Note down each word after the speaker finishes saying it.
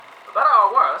better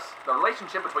or worse, the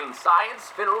relationship between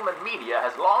science, film, and media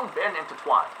has long been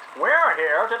intertwined. We're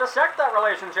here to dissect that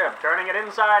relationship, turning it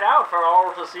inside out for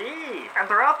all to see. And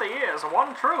throughout the years,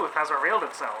 one truth has revealed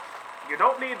itself. You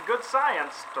don't need good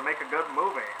science to make a good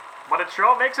movie, but it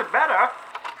sure makes it better.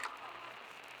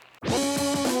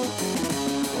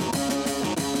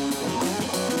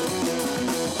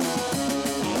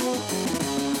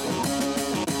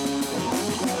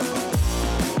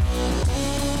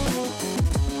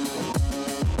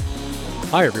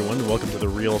 Hi, everyone, and welcome to the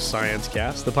Real Science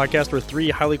Cast, the podcast where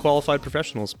three highly qualified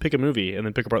professionals pick a movie and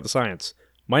then pick apart the science.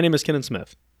 My name is Kenan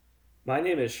Smith. My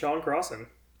name is Sean Crossan.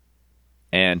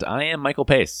 And I am Michael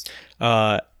Pace.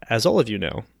 As all of you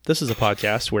know, this is a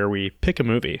podcast where we pick a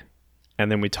movie,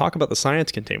 and then we talk about the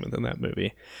science contained within that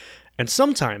movie. And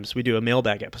sometimes we do a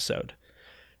mailbag episode.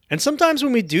 And sometimes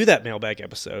when we do that mailbag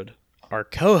episode, our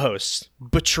co-hosts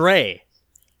betray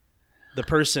the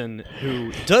person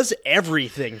who does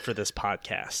everything for this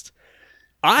podcast.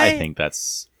 I think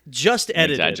that's just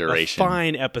edited a exaggeration.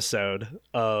 fine episode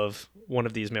of one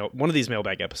of these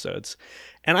mailbag episodes,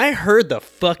 and I heard the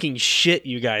fucking shit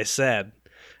you guys said.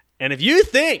 And if you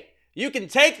think you can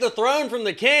take the throne from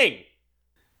the king,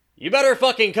 you better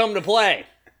fucking come to play,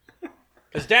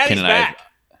 because Daddy's Kenan, back.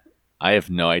 I have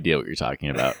no idea what you're talking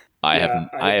about. I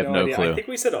have no idea. clue. I think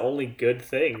we said only good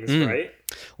things, right?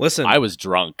 Listen, I was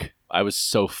drunk. I was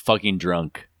so fucking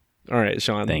drunk. all right,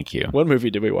 Sean. Thank you. What movie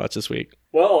did we watch this week?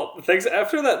 Well, thanks.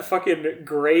 After that fucking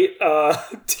great,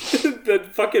 the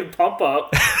fucking pump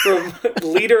up from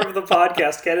leader of the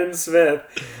podcast, Kenan Smith.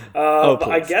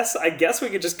 I guess we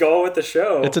could just go on with the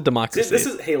show. It's a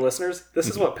democracy. Hey listeners, this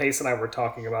is what Pace and I were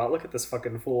talking about. Look at this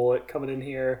fucking fool coming in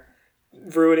here,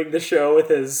 ruining the show with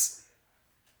his,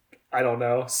 I don't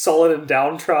know, sullen and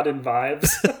downtrodden vibes.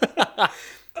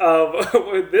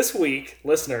 This week,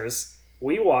 listeners,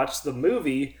 we watched the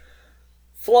movie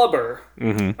Flubber.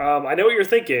 Mm-hmm. I know what you're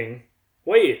thinking.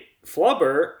 Wait,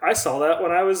 Flubber? I saw that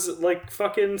when I was like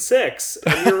fucking 6.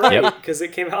 And you're right, because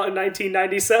it came out in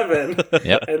 1997.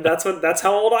 Yep. And that's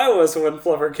how old I was when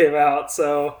Flubber came out.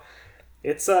 So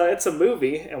it's a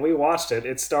movie, and we watched it.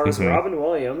 It stars Robin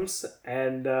Williams,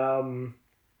 and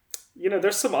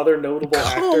there's some other notable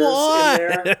actors in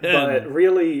there, but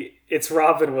really, it's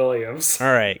Robin Williams.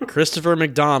 All right, Christopher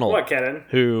McDonald. What, Kenan?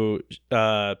 Who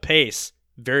Pace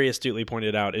very astutely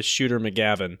pointed out is Shooter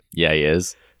McGavin. Yeah, he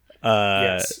is.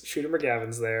 Yes, Shooter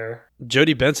McGavin's there.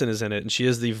 Jodie Benson is in it, and she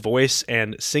is the voice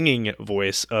and singing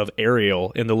voice of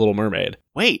Ariel in The Little Mermaid.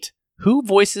 Wait, who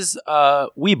voices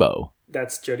Weebo?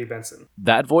 That's Jodie Benson.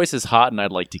 That voice is hot, and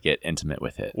I'd like to get intimate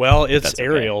with it. Well, it's That's okay.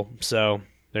 Ariel, so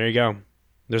there you go.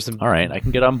 There's some All right, I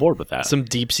can get on board with that. some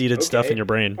deep-seated stuff in your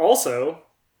brain. Also,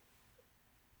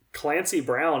 Clancy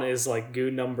Brown is like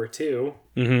Goon number 2.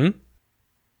 Mm-hmm.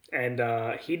 And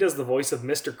he does the voice of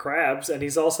Mr. Krabs, and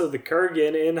he's also the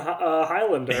Kurgan in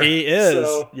Highlander. He is.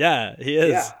 So, yeah, he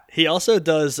is. Yeah. He also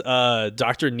does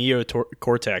Dr. Neo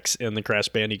Cortex in the Crash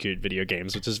Bandicoot video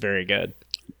games, which is very good.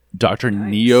 Dr.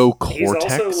 Nice. Neo He's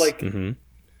Cortex? also like Mm-hmm.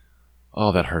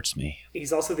 Oh, that hurts me.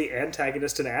 he's also the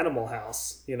antagonist in Animal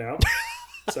House,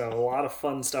 So a lot of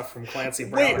fun stuff from Clancy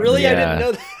Brown. Wait, really? Yeah. I didn't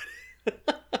know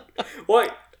that.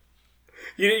 What?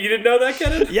 You didn't know that,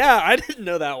 Kenan? Yeah, I didn't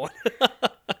know that one.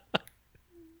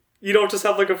 You don't just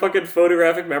have like a fucking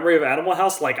photographic memory of Animal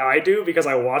House like I do because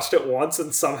I watched it once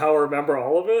and somehow remember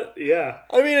all of it? Yeah.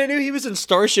 I mean, I knew he was in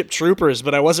Starship Troopers,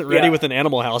 but I wasn't ready Yeah. with an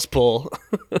Animal House pull.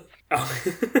 Oh.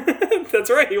 That's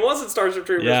right. He was in Starship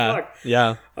Troopers. Yeah, Fuck.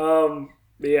 yeah.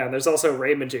 Yeah, and there's also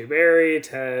Raymond J. Barry,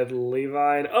 Ted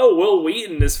Levine. Oh, Will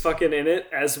Wheaton is fucking in it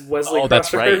as Wesley Crusher. Oh,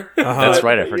 that's right. That's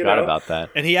right. I forgot about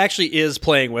that. And he actually is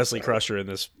playing Wesley Crusher in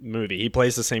this movie. He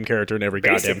plays the same character in every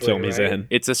goddamn Basically, film he's right? in.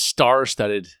 It's a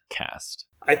star-studded cast.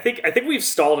 I think we've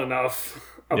stalled enough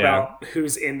about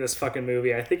who's in this fucking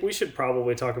movie. I think we should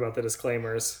probably talk about the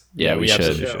disclaimers. Yeah, we should.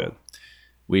 absolutely should.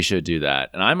 We should do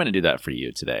that, and I'm going to do that for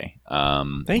you today.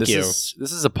 Thank you.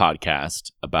 This is a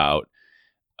podcast about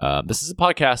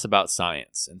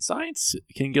science, and science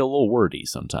can get a little wordy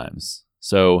sometimes.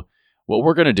 So what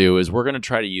we're going to do is we're going to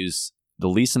try to use the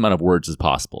least amount of words as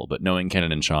possible, but knowing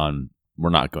Kenan and Sean, we're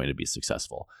not going to be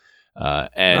successful.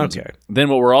 And then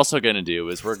what we're also going to do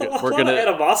is we're going to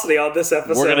animosity on this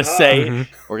episode.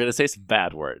 we're going to say some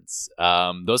bad words.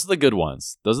 Those are the good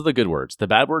ones. Those are the good words. The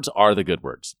bad words are the good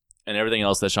words. And everything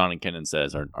else that Sean and Kenan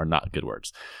says are not good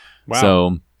words. Wow.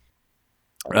 So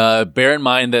bear in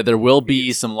mind that there will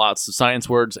be lots of science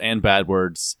words and bad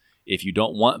words. If you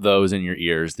don't want those in your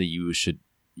ears, that you should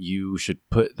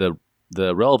put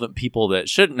the relevant people that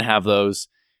shouldn't have those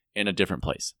in a different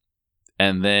place.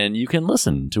 And then you can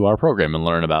listen to our program and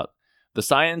learn about the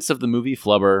science of the movie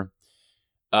Flubber,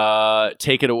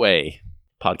 Take it away,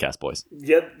 podcast boys.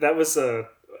 Yeah, that was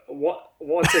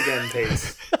once again,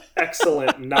 Pace.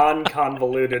 Excellent,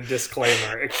 non-convoluted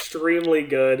disclaimer. Extremely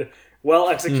good, well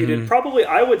executed. Probably,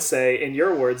 I would say, in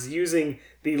your words, using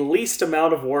the least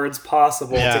amount of words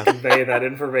possible to convey that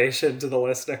information to the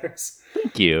listeners.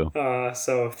 Thank you.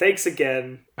 So thanks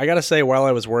again. I gotta say, while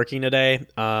I was working today,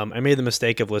 I made the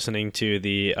mistake of listening to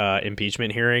the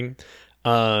impeachment hearing,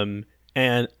 and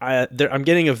I'm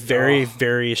getting a very,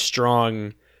 very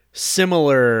strong,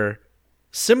 similarly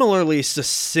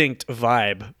succinct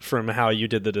vibe from how you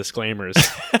did the disclaimers,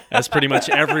 as pretty much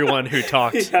everyone who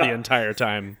talked the entire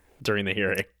time during the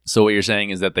hearing. So what you're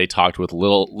saying is that they talked with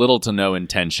little to no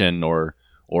intention or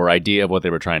idea of what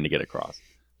they were trying to get across.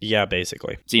 Yeah,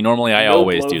 basically. See, normally I No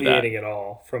always do that. bloviating at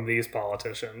all from these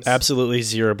politicians. Absolutely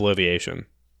zero bloviation.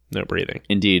 No breathing.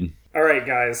 Indeed. All right,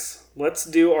 guys, let's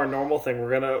do our normal thing.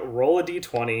 We're going to roll a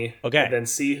d20 and then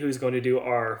see who's going to do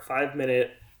our 5-minute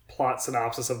plot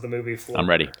synopsis of the movie. I'm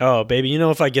ready. Oh, baby, you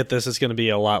know if I get this, it's going to be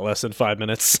a lot less than 5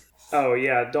 minutes. Oh,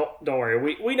 yeah, don't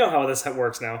worry. We know how this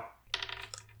works now.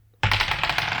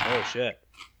 Oh, shit.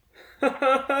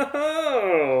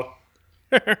 Oh,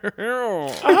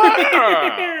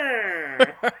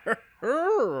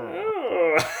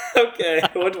 okay.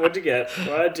 What'd you get?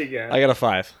 I got a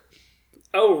 5.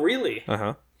 Oh, really?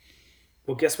 Uh-huh.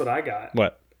 Well, guess what I got?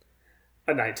 What?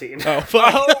 A 19. Oh,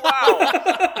 fuck. Oh, wow.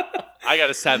 I got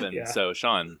a 7. Yeah. So,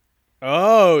 Sean,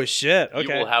 Oh, shit. Okay.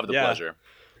 you will have the pleasure.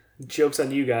 Joke's on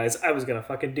you guys. I was gonna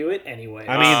fucking do it anyway.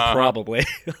 I mean, probably.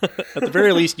 At the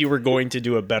very least, you were going to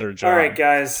do a better job. All right,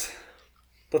 guys.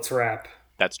 Let's wrap.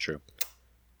 That's true.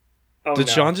 Oh, Did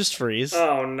no. Sean just freeze?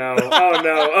 Oh, no. Oh,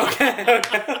 no. Okay.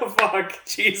 Oh, fuck.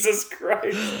 Jesus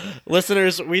Christ.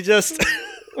 Listeners, we just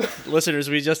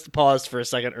paused for a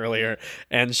second earlier,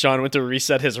 and Sean went to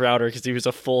reset his router because he was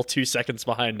a full 2 seconds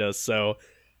behind us. So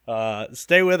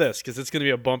stay with us because it's going to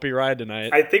be a bumpy ride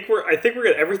tonight. I think we're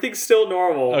good. Everything's still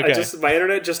normal. Okay. My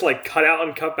internet just like cut out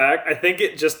and cut back. I think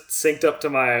it just synced up to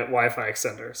my Wi-Fi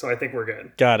extender, so I think we're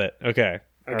good. Got it. Okay.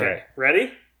 All Okay. right.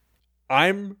 Ready?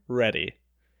 I'm ready.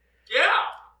 Yeah!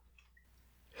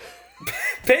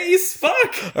 Pace.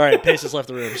 Fuck. All right, Pace has left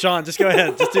the room. Sean, just go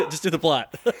ahead. Just do the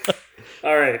plot.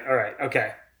 All right.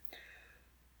 Okay.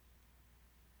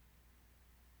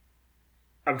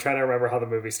 I'm trying to remember how the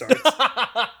movie starts.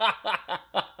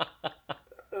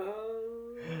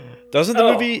 Doesn't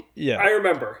the movie? Yeah. I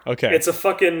remember. Okay. It's a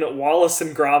fucking Wallace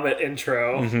and Gromit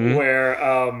intro where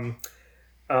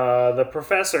the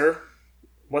professor,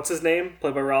 what's his name?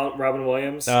 Played by Robin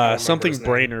Williams. I don't remember Something his name.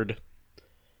 Brainerd.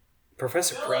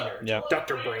 Professor Brainerd. Yeah.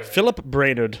 Dr. Brainerd. Philip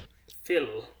Brainerd.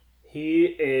 Phil.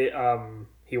 He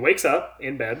wakes up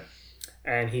in bed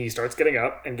and he starts getting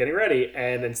up and getting ready,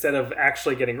 and instead of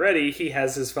actually getting ready, he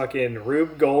has his fucking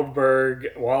Rube Goldberg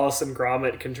Wallace and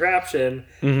Gromit contraption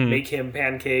make him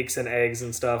pancakes and eggs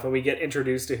and stuff, and we get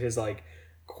introduced to his like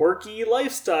quirky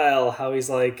lifestyle, how he's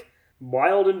like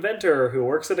wild inventor who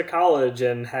works at a college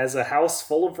and has a house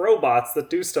full of robots that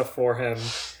do stuff for him.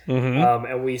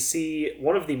 And we see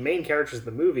one of the main characters of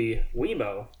the movie,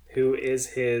 Weemo, who is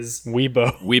his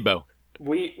Weebo. Weebo.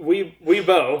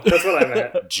 That's what I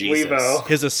meant. Jesus. Weebo.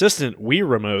 His assistant, Wii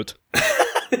Remote.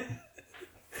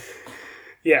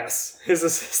 Yes, his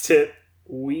assistant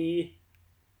Weebo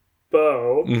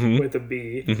with a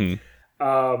B.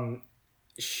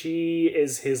 She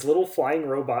is his little flying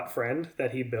robot friend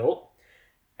that he built,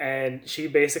 and she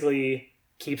basically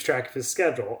keeps track of his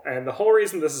schedule. And the whole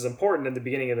reason this is important in the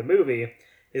beginning of the movie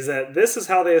is that this is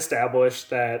how they establish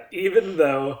that even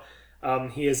though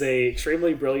he is a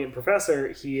extremely brilliant professor,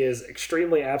 he is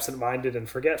extremely absent-minded and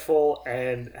forgetful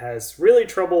and has really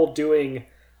trouble doing,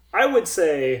 I would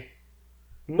say,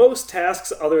 most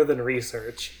tasks other than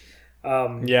research.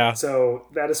 So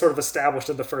that is sort of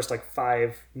established in the first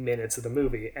 5 minutes of the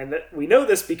movie. And that we know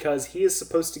this because he is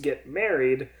supposed to get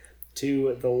married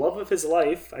to the love of his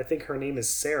life. I think her name is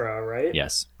Sarah, right?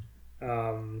 Yes.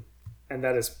 And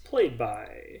that is played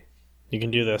by You can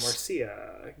do this.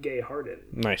 Marcia Gay Harden.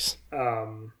 Nice.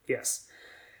 Yes.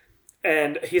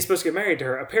 And he's supposed to get married to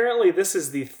her. Apparently, this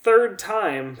is the 3rd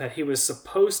time that he was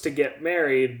supposed to get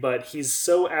married, but he's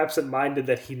so absent-minded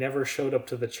that he never showed up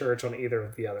to the church on either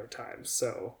of the other times.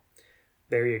 So,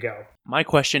 there you go. My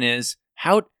question is,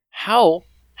 how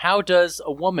does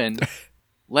a woman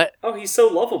let... Oh, he's so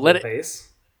lovable, Pace.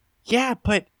 Yeah,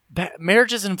 but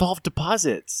marriages involve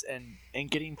deposits and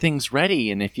getting things ready,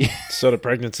 and if you... So do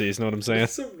pregnancies, know what I'm saying?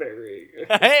 That's a very...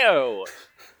 Hey-o!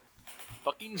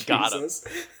 Fucking got him.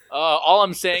 All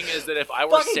I'm saying is that if I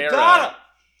were Fucking Sarah, got him!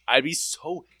 I'd be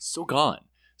so gone.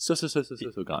 So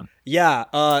gone.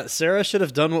 Yeah, Sarah should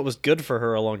have done what was good for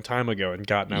her a long time ago and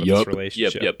gotten out of this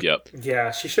relationship. Yep.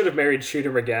 Yeah, she should have married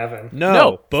Shooter McGavin.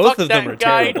 No, both fuck of them that are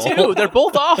guy terrible. too. They're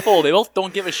both awful. They both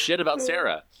don't give a shit about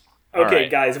Sarah. All Okay,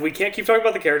 right. guys, we can't keep talking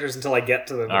about the characters until I get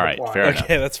to them. in All the right, plot. fair enough.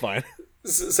 Okay, that's fine.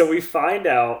 So we find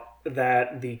out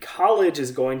that the college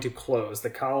is going to close. The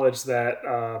college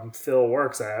that Phil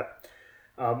works at,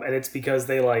 and it's because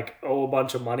they like owe a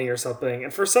bunch of money or something.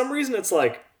 And for some reason, it's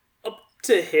like up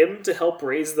to him to help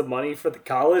raise the money for the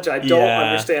college. I don't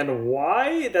understand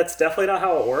why. That's definitely not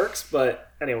how it works.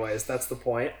 But anyways, that's the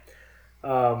point.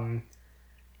 And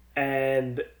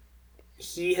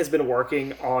he has been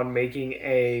working on making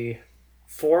a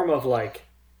form of like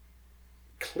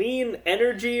clean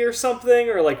energy or something,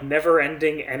 or like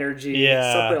never-ending energy,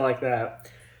 something like that.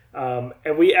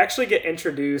 And we actually get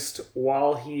introduced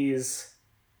while he's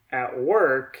at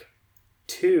work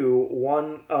to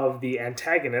one of the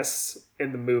antagonists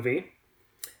in the movie,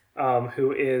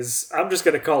 who is, I'm just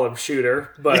going to call him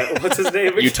Shooter, but what's his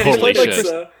name? You totally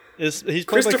should. He's played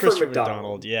by Christopher McDonald.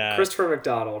 McDonald. Yeah, Christopher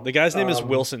McDonald. The guy's name is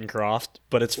Wilson Croft,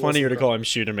 but it's funnier to call him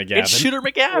Shooter McGavin. It's Shooter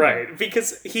McGavin. Right,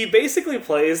 because he basically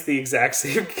plays the exact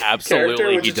same character,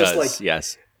 Absolutely, which he is does. just like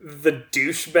Yes. the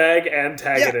douchebag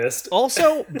antagonist.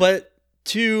 Also, but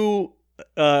to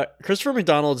Christopher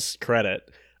McDonald's credit,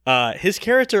 his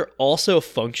character also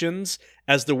functions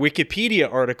as the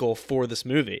Wikipedia article for this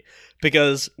movie,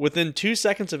 because within 2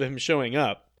 seconds of him showing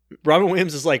up, Robin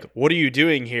Williams is like, "What are you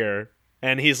doing here?"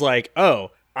 And he's like,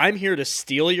 "Oh, I'm here to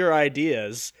steal your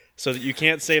ideas so that you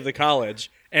can't save the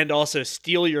college, and also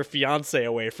steal your fiance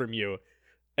away from you."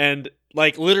 And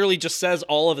like literally just says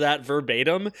all of that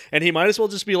verbatim, and he might as well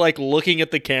just be like looking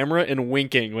at the camera and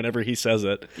winking whenever he says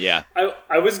it. Yeah.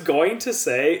 I was going to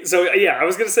say, so yeah, I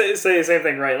was going to say the same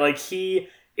thing, right? Like, he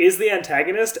is the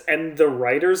antagonist, and the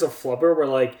writers of Flubber were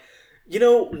like, you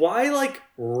know, why like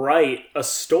write a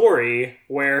story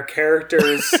where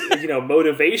characters,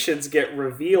 motivations get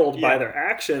revealed by their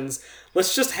actions?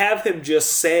 Let's just have him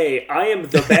just say, "I am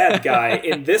the bad guy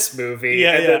in this movie,"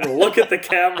 then look at the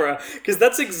camera, because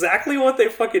that's exactly what they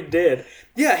fucking did.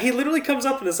 Yeah, he literally comes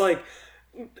up and is like,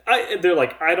 they're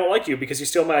like, "I don't like you because you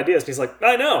steal my ideas." And he's like,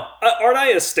 "I know. Aren't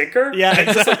I a stinker?" Yeah,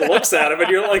 and just like looks at him, and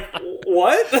you're like,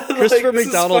 "What?" Christopher Like,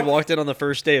 McDonald walked in on the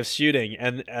first day of shooting,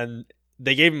 and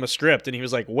they gave him a script, and he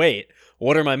was like, "Wait,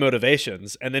 what are my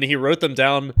motivations?" And then he wrote them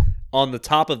down on the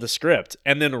top of the script,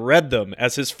 and then read them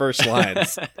as his first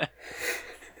lines.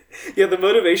 Yeah, the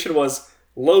motivation was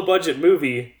low budget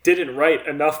movie, didn't write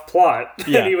enough plot.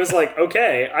 Yeah. And he was like,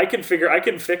 "Okay, I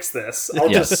can fix this. I'll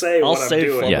just say I'll what I'm save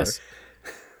doing." Flubber. Yes.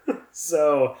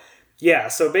 So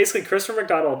basically Christopher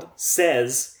McDonald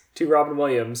says to Robin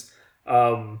Williams,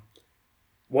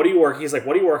 "What are you working?" He's like,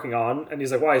 "What are you working on?" And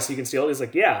he's like, "Why? So you can steal it?" He's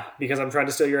like, "Yeah, because I'm trying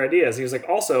to steal your ideas." He was like,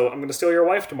 "Also, I'm going to steal your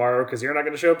wife tomorrow because you're not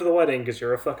going to show up to the wedding because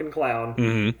you're a fucking clown."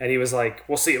 Mm-hmm. And he was like,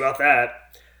 "We'll see about that."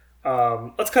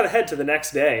 Let's cut ahead to the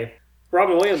next day.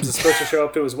 Robin Williams is supposed to show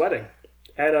up to his wedding.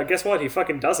 And guess what? He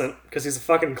fucking doesn't, because he's a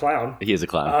fucking clown. He is a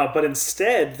clown. But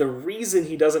instead, the reason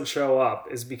he doesn't show up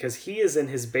is because he is in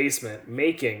his basement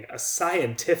making a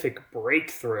scientific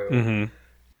breakthrough.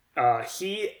 Mm-hmm.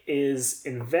 He is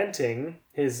inventing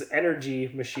his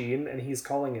energy machine, and he's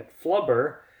calling it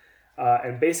Flubber.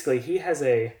 And basically, he has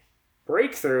a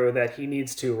breakthrough that he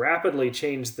needs to rapidly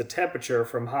change the temperature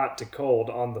from hot to cold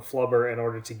on the Flubber in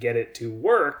order to get it to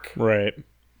work Right.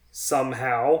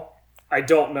 somehow. I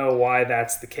don't know why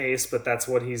that's the case, but that's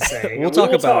what he's saying. We'll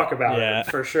talk talk about yeah. it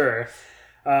for sure.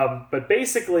 But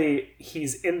basically,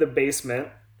 he's in the basement,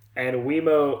 and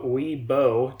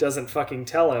Weebo doesn't fucking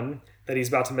tell him that he's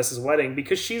about to miss his wedding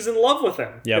because she's in love with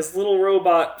him. Yep. His little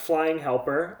robot flying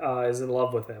helper is in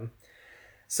love with him.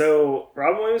 So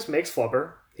Robin Williams makes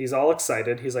Flubber. He's all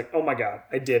excited. He's like, "Oh my god,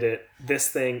 I did it. This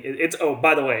thing, it's, oh,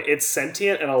 by the way, it's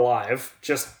sentient and alive,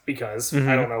 just because.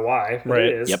 I don't know why, but Right.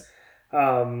 it is." Yep.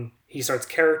 He starts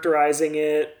characterizing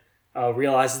it,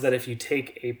 realizes that if you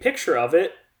take a picture of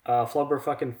it, Flubber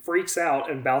fucking freaks out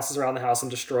and bounces around the house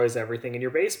and destroys everything in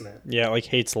your basement. Yeah, like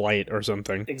hates light or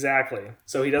something. Exactly.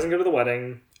 So he doesn't go to the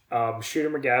wedding. Shooter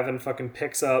McGavin fucking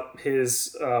picks up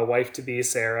his wife-to-be,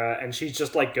 Sarah, and she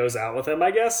just, like, goes out with him,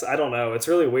 I guess. I don't know. It's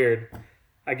really weird.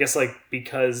 I guess, like,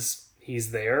 because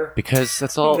he's there. Because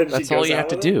that's all. Then she That's all goes you out have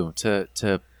to with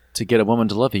do to get a woman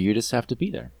to love you. You just have to be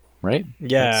there, right?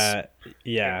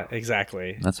 Yeah,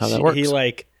 exactly. That's how that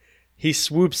works. He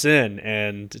swoops in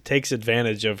and takes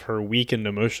advantage of her weakened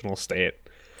emotional state.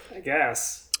 I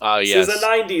guess. Oh, This is a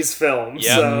 90s film,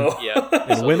 Yeah. so... Yeah.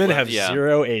 And women have Yeah.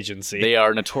 zero agency. They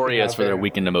are notorious Yeah, for their very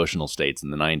weakened emotional states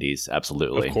in the 90s.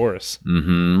 Absolutely. Of course.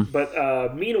 Mm-hmm.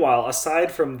 But meanwhile,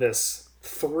 aside from this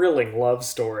thrilling love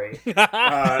story.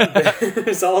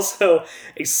 There's also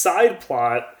a side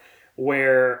plot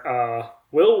where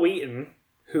Will Wheaton,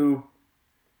 who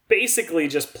basically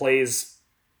just plays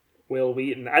Will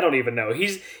Wheaton, I don't even know.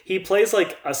 He plays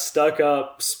like a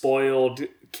stuck-up, spoiled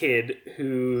kid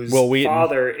whose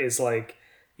father is like,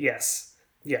 yes.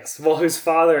 Well, whose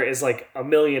father is like a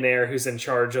millionaire who's in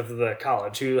charge of the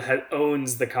college, who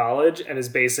owns the college and is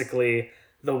basically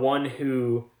the one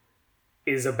who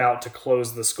is about to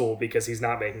close the school because he's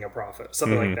not making a profit,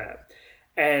 something like that.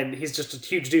 And he's just a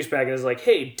huge douchebag and is like,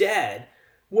 hey, Dad,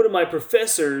 one of my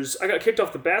professors, I got kicked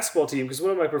off the basketball team because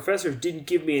one of my professors didn't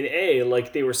give me an A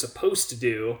like they were supposed to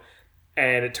do.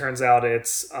 And it turns out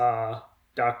it's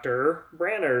Dr.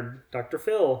 Brannard, Dr.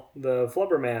 Phil, the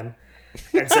flubber man.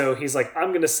 And so he's like, I'm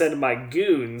going to send my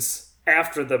goons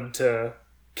after them to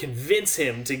convince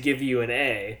him to give you an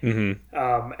A.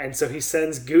 And so he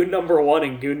sends goon number 1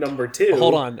 and goon number 2.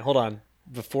 Hold on.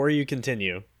 Before you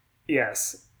continue.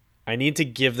 Yes. I need to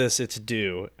give this its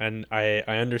due, and I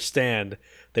understand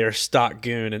they are stock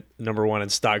goon number 1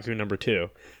 and stock goon number 2.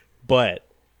 But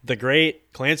the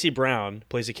great Clancy Brown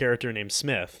plays a character named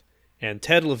Smith, and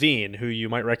Ted Levine, who you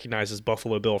might recognize as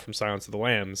Buffalo Bill from Silence of the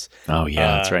Lambs. Oh,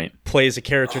 yeah, that's right. Plays a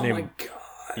character named... Oh, my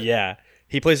God. Yeah.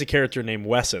 He plays a character named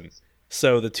Wesson.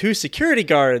 So the 2 security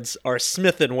guards are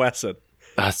Smith and Wesson.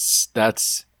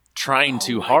 That's trying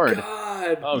too hard.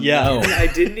 God. Oh, yeah. no.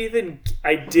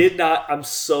 I did not. I'm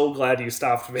so glad you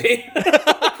stopped me.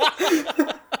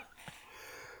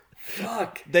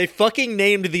 Fuck. They fucking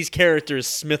named these characters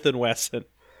Smith and Wesson.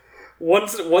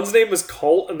 One's name is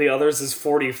Colt and the other's is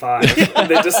 45. And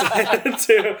they decided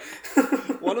to...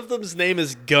 One of them's name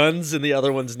is Guns and the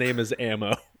other one's name is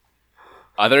Ammo.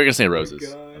 I thought you were going to say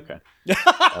Roses. God. Okay.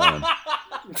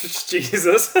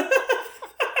 Jesus.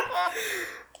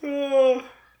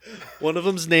 One of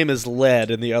them's name is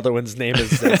Lead and the other one's name is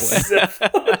Zeppelin.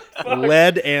 Zeppelin.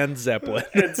 Lead and Zeppelin.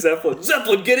 And Zeppelin.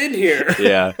 Zeppelin, get in here.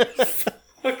 Yeah.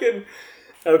 Fucking...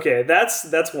 Okay,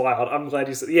 that's wild. I'm glad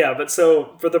you said... Yeah, but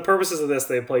so, for the purposes of this,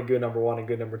 they play goon number 1 and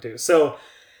goon number 2. So,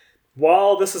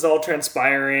 while this is all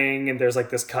transpiring, and there's, like,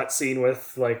 this cutscene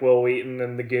with, like, Will Wheaton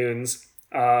and the goons,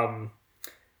 Robin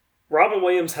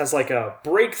Williams has, like, a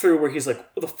breakthrough where he's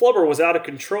like, the flubber was out of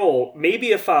control.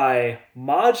 Maybe if I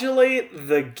modulate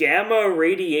the gamma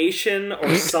radiation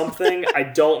or something, I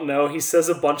don't know. He says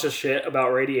a bunch of shit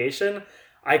about radiation.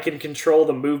 I can control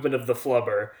the movement of the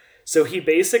flubber. So he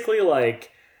basically,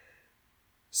 like,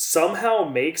 somehow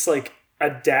makes, like,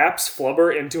 adapts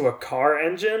Flubber into a car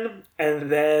engine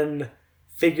and then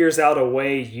figures out a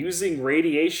way using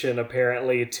radiation,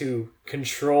 apparently, to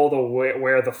control the way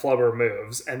where the Flubber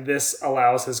moves. And this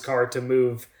allows his car to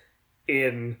move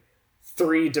in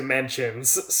 3 dimensions,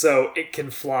 so it can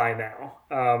fly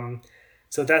now.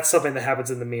 So that's something that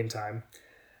happens in the meantime.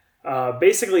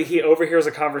 Basically, he overhears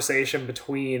a conversation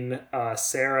between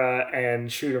Sarah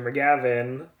and Shooter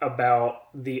McGavin about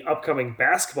the upcoming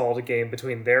basketball game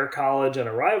between their college and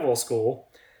a rival school.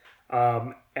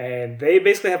 And they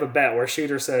basically have a bet where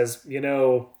Shooter says, you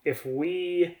know, if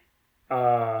we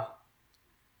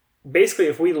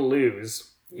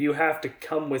lose, you have to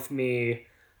come with me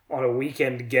on a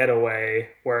weekend getaway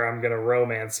where I'm going to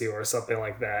romance you or something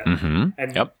like that. Mm-hmm.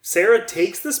 And Sarah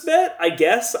takes this bet, I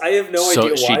guess. I have no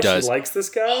idea why she likes this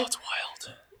guy. Oh, it's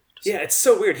wild. Yeah, it's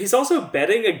so weird. He's also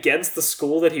betting against the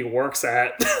school that he works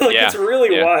at. It's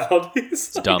really wild.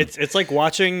 It's dumb. It's like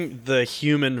watching the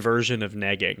human version of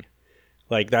negging.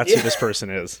 Like, that's who this person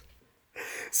is.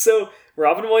 So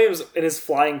Robin Williams in his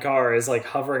flying car is like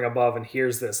hovering above and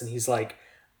hears this, and he's like,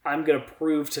 I'm going to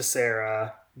prove to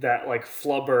Sarah that, like,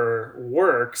 Flubber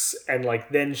works, and, like,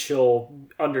 then she'll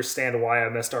understand why I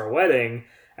missed our wedding,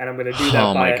 and I'm going to do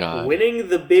that by winning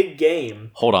the big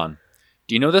game. Hold on.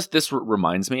 Do you know this? This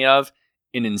reminds me of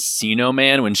in Encino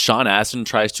Man when Sean Astin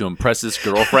tries to impress his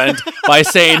girlfriend by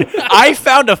saying, I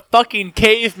found a fucking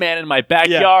caveman in my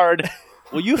backyard. Yeah.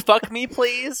 Will you fuck me,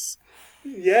 please?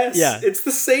 Yes. Yeah. It's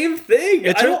the same thing.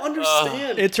 I don't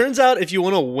understand. It turns out if you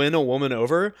want to win a woman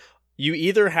over, you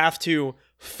either have to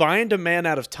find a man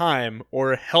out of time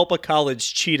or help a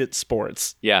college cheat at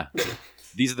sports. Yeah.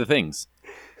 These are the things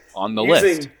on the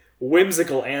Using list.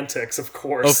 Whimsical antics, of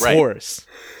course. Of course.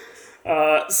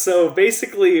 So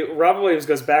basically, Robin Williams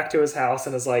goes back to his house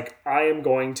and is like, I am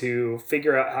going to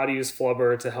figure out how to use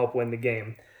Flubber to help win the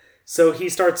game. So he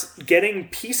starts getting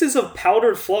pieces of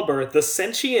powdered Flubber, the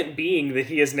sentient being that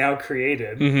he has now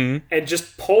created, and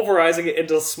just pulverizing it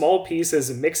into small pieces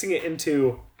and mixing it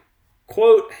into,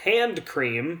 quote, hand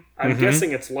cream. I'm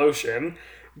guessing it's lotion,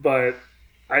 but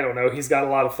I don't know. He's got a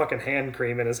lot of fucking hand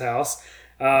cream in his house.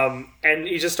 And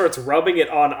he just starts rubbing it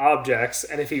on objects,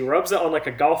 and if he rubs it on like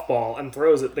a golf ball and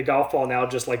throws it, the golf ball now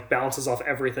just like bounces off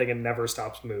everything and never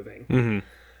stops moving. Mm-hmm.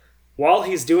 While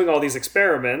he's doing all these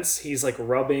experiments, he's like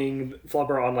rubbing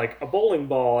Flubber on like a bowling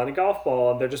ball and a golf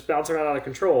ball, and they're just bouncing around out of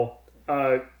control.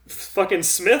 Fucking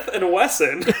Smith and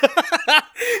Wesson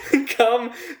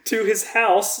come to his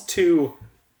house to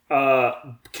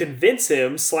convince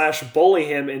him / bully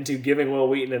him into giving Will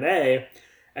Wheaton an A.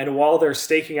 And while they're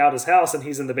staking out his house and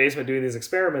he's in the basement doing these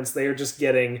experiments, they are just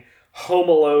getting Home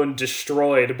Alone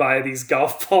destroyed by these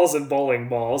golf balls and bowling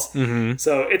balls. Mm-hmm.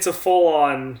 So it's a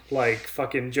full-on, like,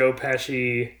 fucking Joe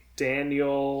Pesci,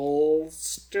 Daniel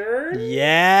Stern?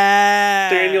 Yeah.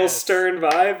 Daniel Stern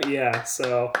vibe? Yeah,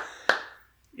 so...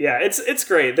 Yeah, it's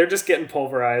great. They're just getting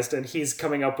pulverized, and he's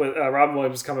coming up with... Robin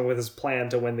Williams is coming with his plan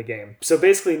to win the game. So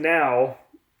basically now,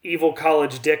 evil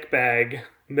college dickbag...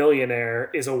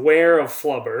 millionaire is aware of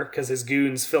Flubber because his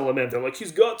goons fill him in. They're like,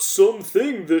 he's got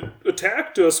something that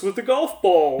attacked us with the golf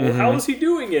ball. Mm-hmm. How is he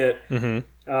doing it?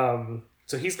 Mm-hmm.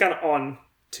 So he's kind of on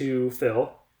to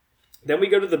Phil. Then we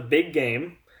go to the big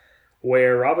game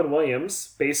where Robin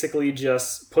Williams basically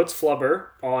just puts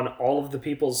Flubber on all of the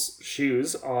people's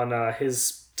shoes on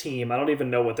his team. I don't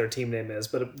even know what their team name is,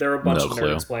 but they're a bunch of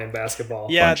nerds playing basketball.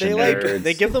 Yeah, Bunch of nerds.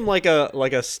 they give them like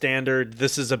a standard.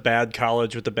 This is a bad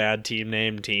college with a bad team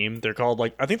name team. They're called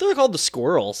I think they're called the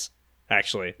Squirrels.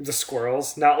 Actually, The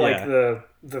Squirrels, not like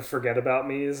the Forget About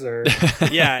Me's or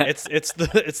yeah, it's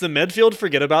the Medfield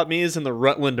Forget About Me's and the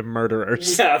Rutland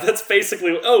Murderers. yeah, that's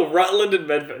basically Rutland and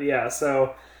Medford. Yeah,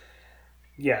 so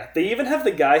yeah, they even have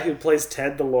the guy who plays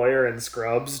Ted the lawyer in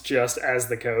Scrubs just as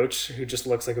the coach, who just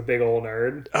looks like a big old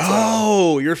nerd.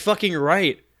 Oh, you're fucking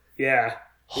right. Yeah.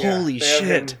 Holy they have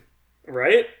shit. him-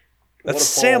 right? What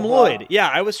That's a pull, Sam huh? Lloyd. Yeah,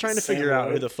 I was trying to Sam figure out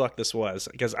who Lloyd. the fuck this was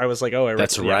because I was like, oh,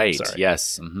 That's yeah, right. sorry.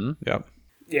 Yes. Mm-hmm. Yep.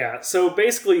 Yeah, so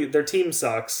basically their team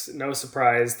sucks. No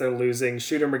surprise, they're losing.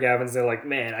 Shooter McGavin's, they're like,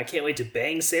 man, I can't wait to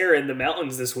bang Sarah in the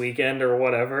mountains this weekend or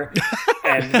whatever.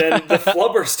 And then the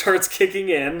Flubber starts kicking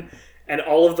in, and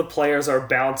all of the players are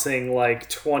bouncing like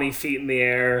 20 feet in the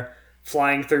air,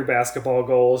 flying through basketball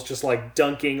goals, just like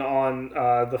dunking on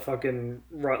the fucking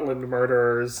Rutland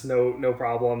Murderers, no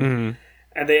problem. Mm-hmm.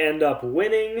 And they end up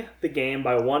winning the game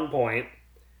by 1 point.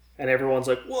 And everyone's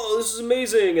like, whoa, this is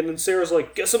amazing. And then Sarah's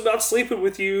like, guess I'm not sleeping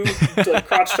with you. Like,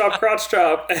 crotch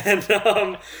chop.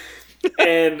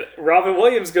 And Robin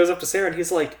Williams goes up to Sarah and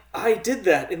he's like, I did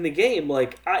that in the game.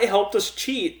 Like, I helped us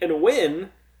cheat and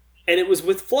win. And it was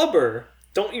with Flubber.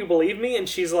 Don't you believe me? And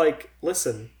she's like,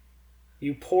 listen,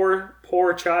 you poor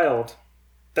child.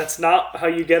 That's not how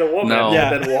you get a woman. No.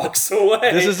 And then walks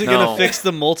away. This isn't going to fix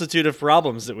the multitude of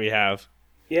problems that we have.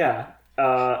 Yeah.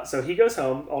 So he goes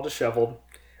home, all disheveled.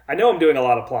 I know I'm doing a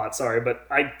lot of plot, sorry, but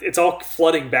it's all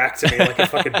flooding back to me like a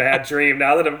fucking bad dream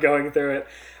now that I'm going through it.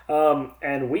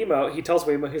 And Wemo, he tells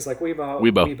Wemo, he's like,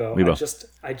 Wemo.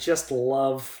 I just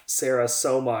love Sarah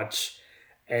so much,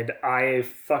 and I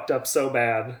fucked up so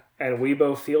bad. And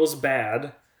Wemo feels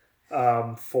bad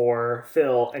for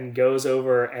Phil and goes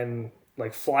over and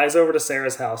like flies over to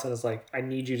Sarah's house and is like, I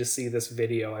need you to see this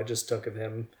video I just took of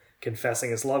him confessing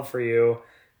his love for you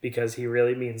because he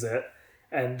really means it.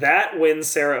 And that wins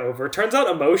Sarah over. Turns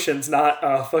out emotions, not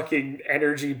fucking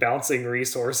energy bouncing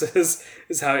resources,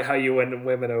 is how you win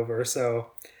women over. So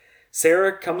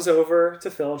Sarah comes over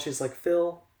to Phil and she's like,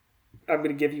 Phil, I'm going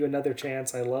to give you another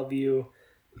chance. I love you.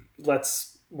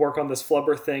 Let's work on this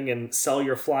Flubber thing and sell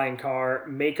your flying car,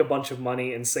 make a bunch of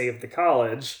money, and save the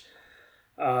college.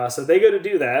 So they go to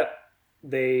do that.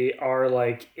 They are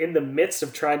like in the midst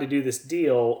of trying to do this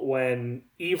deal when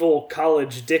evil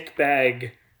college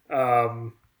dickbag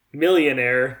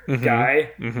millionaire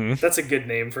guy. Mm-hmm. That's a good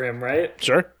name for him, right?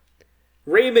 Sure.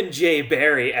 Raymond J.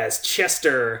 Barry as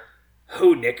Chester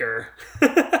Hoenicker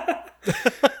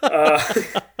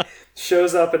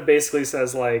shows up and basically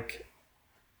says like,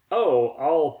 oh,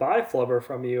 I'll buy Flubber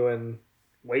from you and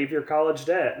waive your college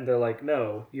debt. And they're like,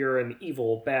 no, you're an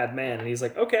evil, bad man. And he's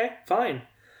like, okay, fine.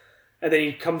 And then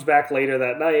he comes back later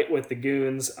that night with the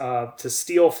goons to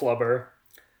steal Flubber.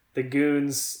 The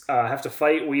goons have to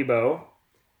fight Weebo.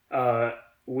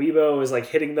 Weebo is like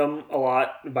hitting them a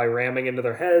lot by ramming into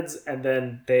their heads, and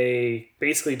then they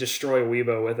basically destroy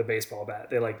Weebo with a baseball bat.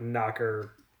 They like knock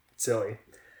her silly,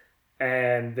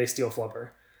 and they steal Flubber.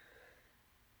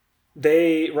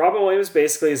 Robin Williams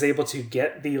basically is able to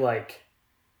get the like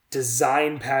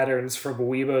design patterns from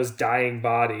Weebo's dying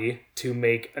body to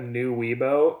make a new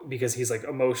Weebo because he's like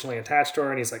emotionally attached to her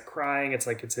and he's like crying. It's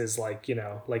like it's his like, you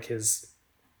know, like his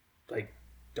like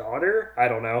daughter. I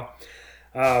don't know.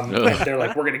 And they're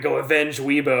like, we're gonna go avenge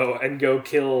Weibo and go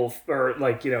kill or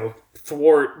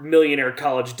thwart millionaire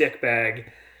college dickbag.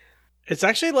 It's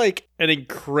actually like an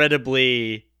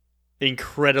incredibly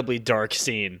dark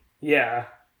scene. Yeah.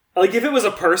 Like, if it was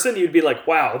a person, you'd be like,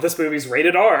 wow, this movie's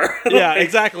rated R. Yeah,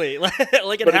 exactly. Like it But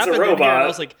it's a happened in here, and robot. I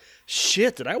was like,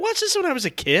 shit, did I watch this when I was a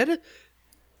kid?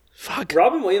 Fuck.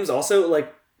 Robin Williams also,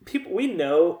 like, people, we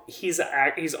know he's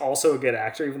also a good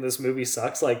actor, even though this movie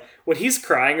sucks. Like, when he's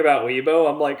crying about Weibo,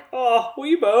 I'm like, oh,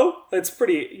 Weibo. It's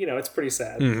pretty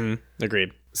sad. Mm-hmm.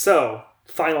 Agreed. So,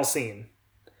 final scene.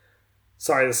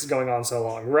 Sorry this is going on so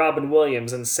long. Robin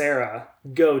Williams and Sarah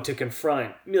go to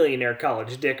confront millionaire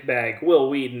college dickbag Will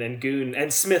Wheaton and Goon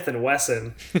and Smith and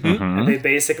Wesson. And they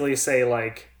basically say,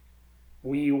 like,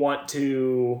 we want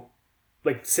to,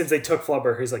 like, since they took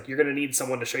Flubber, he's like, you're going to need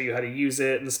someone to show you how to use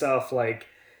it and stuff. Like,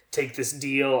 take this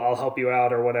deal, I'll help you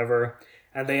out or whatever.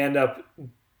 And they end up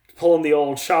pulling the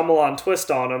old Shyamalan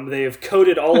twist on them. They've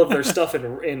coated all of their stuff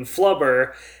in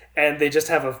Flubber, and they just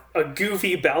have a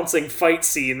goofy bouncing fight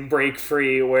scene break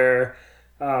free where,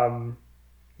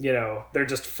 they're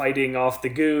just fighting off the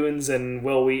goons and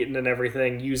Will Wheaton and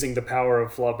everything using the power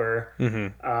of Flubber.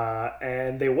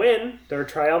 And they win. They're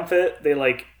triumphant. They,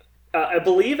 I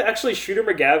believe, actually, Shooter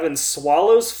McGavin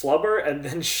swallows Flubber and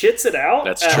then shits it out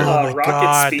That's at true.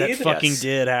 rocket speed. That fucking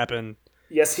did happen.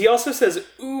 Yes, he also says,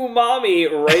 ooh, mommy,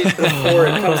 right before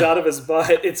it comes out of his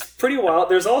butt. It's pretty wild.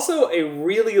 There's also a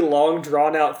really long,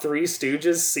 drawn-out Three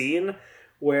Stooges scene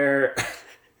where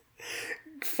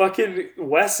fucking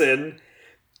Wesson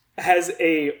has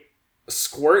a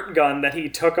squirt gun that he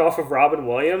took off of Robin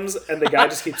Williams, and the guy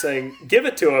just keeps saying, give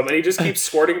it to him, and he just keeps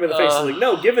squirting him in the face. He's like,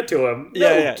 no, give it to him.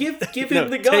 No, give him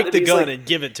the gun. Take the gun like, and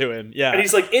give it to him. Yeah. And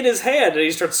he's like, in his hand, and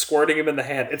he starts squirting him in the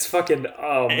hand. It's fucking,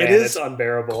 oh man, it's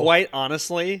unbearable. Quite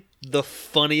honestly, the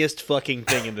funniest fucking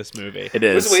thing in this movie. It I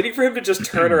is. was waiting for him to just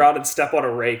turn around and step on a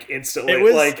rake instantly. It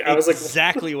was I was like,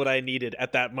 exactly what I needed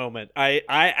at that moment. I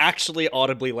actually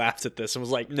audibly laughed at this and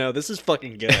was like, no, this is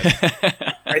fucking good.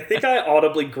 I think I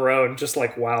audibly groaned, just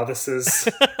like, wow, this is.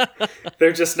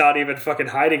 They're just not even fucking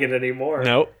hiding it anymore.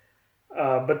 Nope.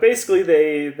 But basically,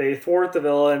 they thwart the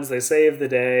villains. They save the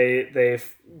day. They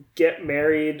get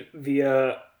married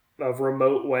via a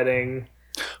remote wedding.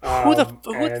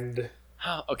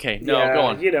 Okay, no, go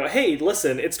on. Hey,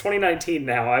 listen, it's 2019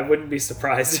 now. I wouldn't be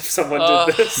surprised if someone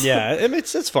did this. Yeah,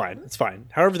 it's fine. It's fine.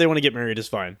 However they want to get married is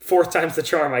fine. Fourth time's the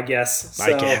charm, I guess.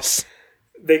 I guess.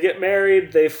 They get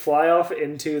married, they fly off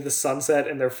into the sunset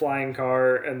in their flying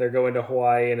car, and they're going to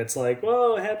Hawaii, and it's like,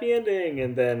 whoa, happy ending,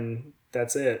 and then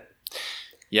that's it.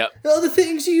 Yep. All the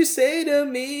things you say to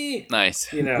me. Nice.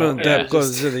 That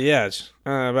close to the edge.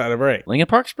 About to break. Lincoln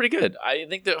Park's pretty good. I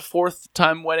think the fourth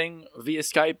time wedding via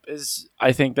Skype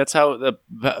I think that's how the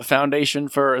foundation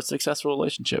for a successful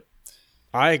relationship.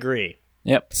 I agree.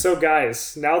 Yep. So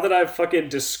guys, now that I've fucking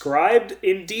described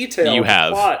in detail You the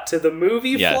have. plot to the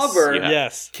movie Yes, Flubber, you have.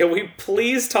 Yes. can we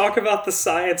please talk about the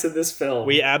science in this film?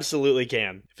 We absolutely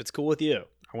can. If it's cool with you,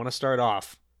 I want to start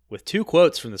off with 2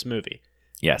 quotes from this movie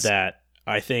Yes. that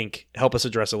I think help us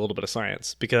address a little bit of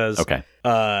science, because Okay.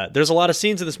 There's a lot of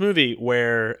scenes in this movie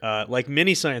where, like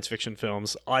many science fiction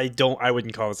films, I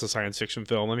wouldn't call this a science fiction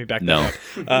film. Let me back that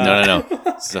up.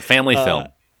 No. This is a family film.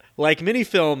 Like many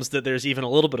films that there's even a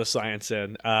little bit of science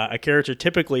in, a character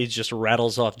typically just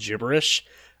rattles off gibberish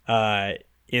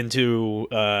into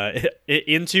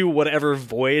whatever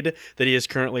void that he is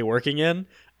currently working in,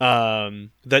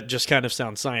 that just kind of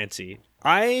sounds sciencey.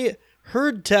 I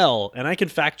heard tell, and I can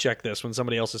fact check this when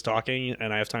somebody else is talking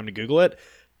and I have time to Google it,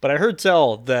 but I heard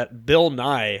tell that Bill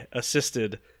Nye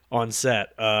assisted on set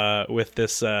with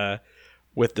this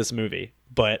movie.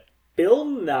 But Bill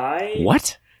Nye?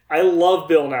 What? I love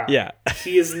Bill Nye. yeah.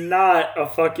 He is not a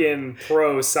fucking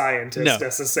pro scientist No.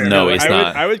 necessarily. No, he's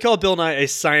not. I would call Bill Nye a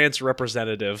science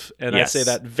representative, and Yes. I say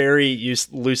that very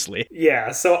loosely.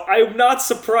 Yeah, so I'm not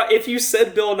surprised. If you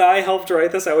said Bill Nye helped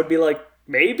write this, I would be like,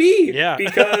 maybe. Yeah.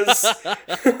 Because,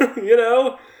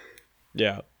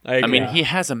 Yeah, I agree. I mean, he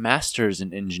has a master's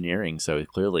in engineering, so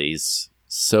clearly he's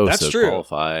so true.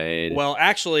 qualified. Well,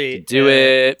 actually, to do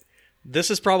it.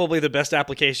 This is probably the best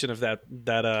application of that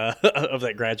of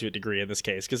that graduate degree in this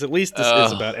case, because at least this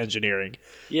is about engineering.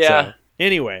 Yeah. So,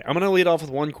 anyway, I'm going to lead off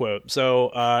with one quote. So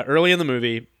early in the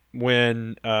movie,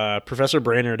 when Professor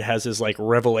Brainerd has his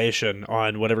revelation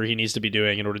on whatever he needs to be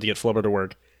doing in order to get Flubber to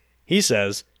work, he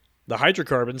says, "The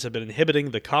hydrocarbons have been inhibiting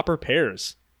the copper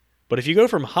pairs. But if you go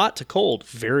from hot to cold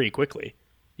very quickly,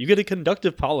 you get a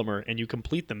conductive polymer and you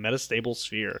complete the metastable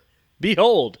sphere.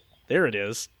 Behold, there it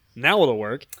is. Now it'll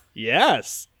work."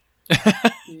 Yes.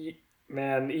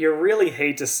 Man, you really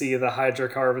hate to see the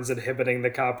hydrocarbons inhibiting the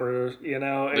copper,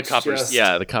 The copper,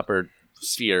 the copper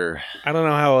sphere. I don't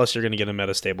know how else you're going to get a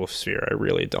metastable sphere. I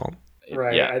really don't.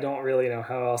 Right, Yeah. I don't really know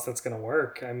how else that's going to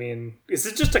work. I mean, is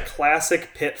it just a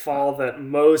classic pitfall that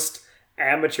most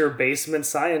amateur basement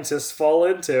scientists fall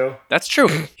into? That's true.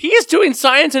 He is doing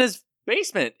science in his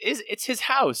basement. It's his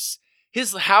house.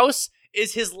 His house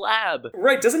is his lab.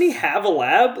 Right, doesn't he have a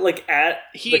lab, like, at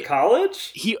the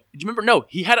college? Do you remember? No,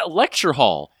 he had a lecture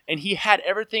hall, and he had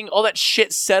everything, all that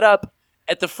shit set up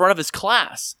at the front of his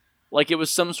class. Like it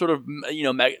was some sort of,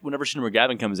 whenever Shinra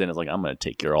Gavin comes in, it's like, I'm going to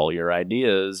take all your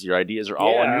ideas. Your ideas are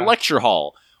all in your lecture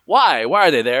hall. Why? Why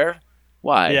are they there?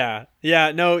 Why?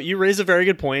 Yeah. No, you raise a very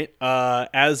good point.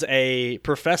 As a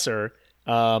professor,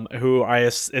 who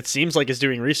it seems like is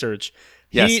doing research,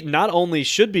 he not only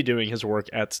should be doing his work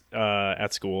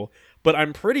at school, but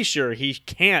I'm pretty sure he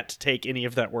can't take any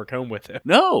of that work home with him.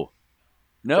 No.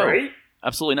 Right?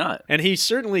 Absolutely not. And he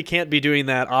certainly can't be doing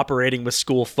that operating with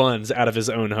school funds out of his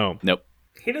own home. Nope.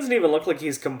 He doesn't even look like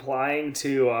he's complying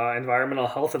to environmental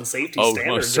health and safety standards.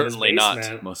 Most certainly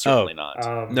not. Most certainly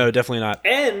not. No, definitely not.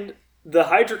 And the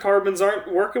hydrocarbons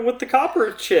aren't working with the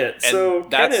copper shit. And so,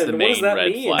 that's Kenan, the what does main that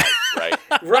red mean? flag,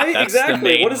 right? Right, That's exactly. the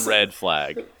main What is red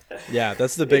flag. Yeah,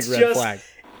 that's the big It's red just- flag.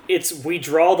 We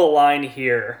draw the line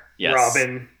here, Yes.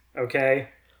 Robin. Okay?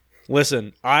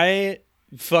 Listen, I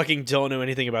fucking don't know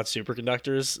anything about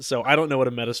superconductors, so I don't know what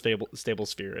a metastable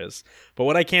sphere is. But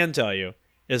what I can tell you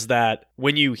is that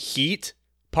when you heat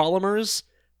polymers,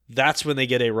 that's when they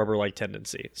get a rubber-like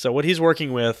tendency. So what he's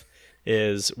working with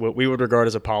is what we would regard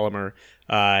as a polymer,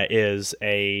 is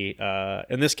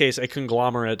in this case, a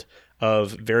conglomerate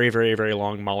of very, very, very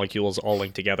long molecules all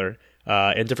linked together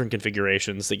in different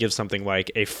configurations that gives something like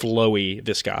a flowy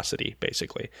viscosity,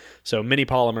 basically. So many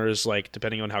polymers, like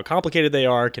depending on how complicated they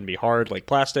are, can be hard like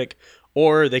plastic,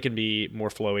 or they can be more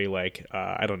flowy like,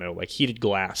 like heated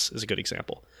glass is a good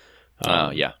example.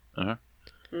 Yeah.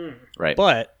 Right.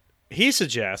 But he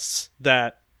suggests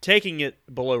that taking it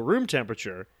below room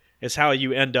temperature is how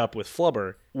you end up with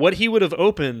flubber. What he would have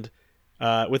opened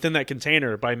within that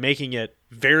container by making it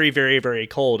very, very, very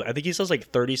cold. I think he says like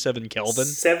 37 Kelvin.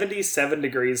 77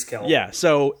 degrees Kelvin. Yeah,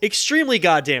 so extremely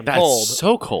goddamn That's cold.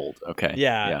 so cold. Okay.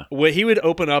 Yeah. He would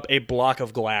open up a block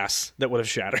of glass that would have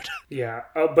shattered. Yeah,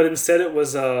 but instead it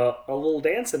was a little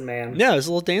dancing man. Yeah, it was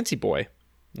a little dancey boy.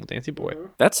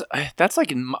 That's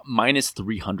like minus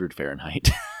 300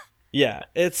 Fahrenheit. Yeah,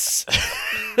 it's...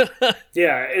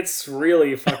 Yeah, it's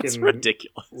really fucking... That's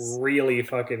ridiculous. Really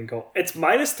fucking cold. It's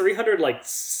minus 300, like,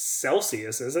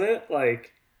 Celsius, isn't it?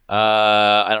 Like...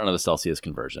 I don't know the Celsius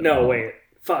conversion. No, wait.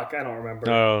 Fuck, I don't remember.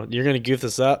 Oh, you're going to goof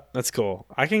this up? That's cool.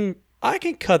 I can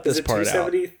cut this part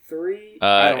out. 273?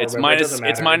 It's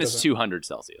minus 200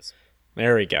 Celsius.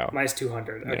 There we go. Minus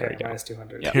 200. There Okay, we go. minus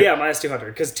 200. Yep. Yeah, minus 200.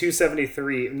 Because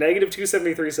negative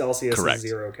 273 Celsius Correct. is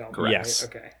 0 Kelvin. Correct. Yes.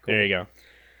 Right? Okay, cool. There you go.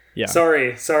 Yeah.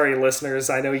 Sorry, listeners.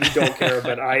 I know you don't care,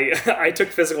 but I took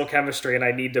physical chemistry and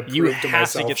I need to prove You to have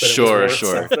to myself get that Sure, it was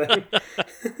sure. worth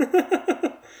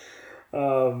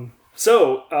something.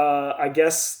 So I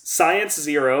guess science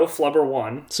 0, flubber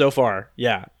 1. So far,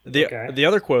 yeah. Okay. The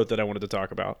other quote that I wanted to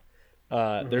talk about,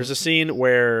 there's a scene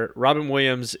where Robin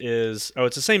Williams is... Oh,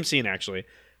 it's the same scene, actually,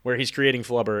 where he's creating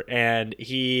flubber, and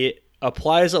he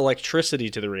applies electricity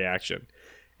to the reaction.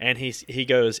 And he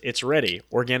goes, "It's ready.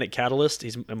 Organic catalyst."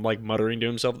 I'm like muttering to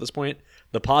himself at this point.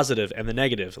 The positive and the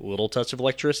negative, a little touch of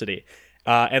electricity.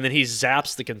 And then he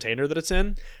zaps the container that it's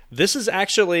in. This is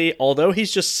actually, although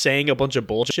he's just saying a bunch of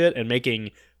bullshit and making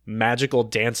magical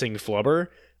dancing flubber,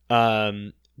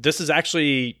 this is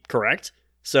actually correct.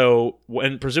 So,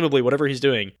 and presumably whatever he's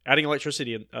doing, adding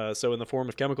electricity, so in the form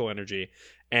of chemical energy,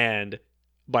 and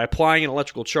by applying an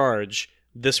electrical charge,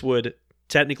 this would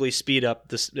technically speed up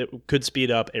this. It could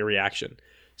speed up a reaction.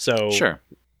 So Sure.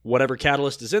 whatever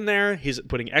catalyst is in there, he's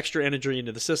putting extra energy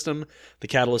into the system. The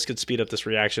catalyst could speed up this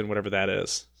reaction, whatever that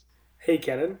is. Hey,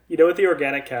 Kenan, you know what the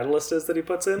organic catalyst is that he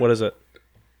puts in? What is it?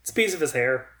 It's a piece of his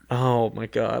hair. Oh my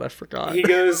god, I forgot. He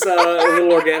goes a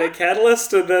little organic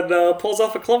catalyst and then pulls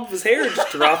off a clump of his hair and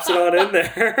just drops it on in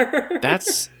there.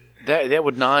 That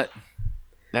would not.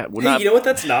 That would Hey, not. you know what?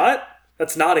 That's not.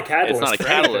 That's not a catalyst. It's not a for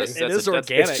catalyst. anything. It is That's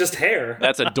organic. It's just hair.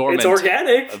 That's a dormant. It's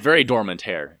organic. A very dormant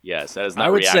hair. Yes, that is I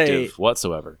not would reactive say-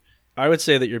 whatsoever. I would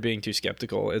say that you're being too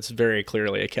skeptical. It's very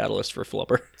clearly a catalyst for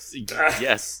flubber.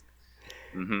 Yes.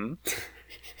 Mm-hmm.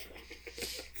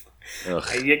 Ugh.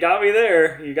 You got me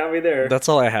there. That's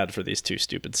all I had for these two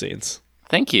stupid scenes.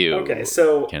 Thank you. Okay,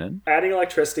 so Kenan? adding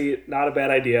electricity, not a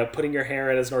bad idea. Putting your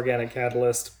hair in as an organic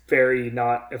catalyst, very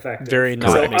not effective. Very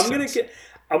not So any I'm gonna sense.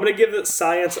 I'm gonna give it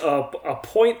science a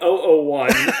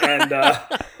 .001, and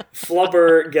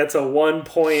Flubber gets a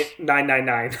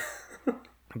 1.999.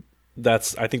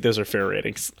 I think those are fair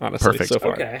ratings, honestly, Perfect. so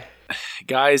far. Okay.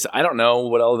 Guys, I don't know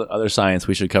what other science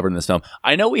we should cover in this film.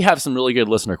 I know we have some really good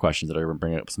listener questions that are going to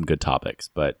bring up some good topics,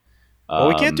 but Well,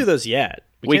 we can't do those yet.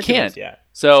 We can't. Do can't. those yet.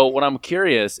 So what I'm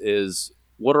curious is,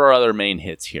 what are our other main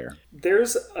hits here?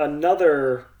 There's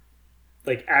another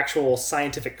like actual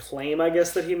scientific claim, I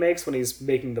guess, that he makes when he's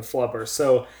making the Flubber.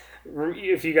 So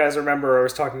if you guys remember, I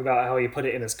was talking about how he put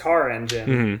it in his car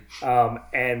engine,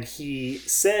 and he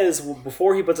says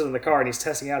before he puts it in the car and he's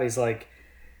testing out, he's like,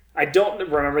 I don't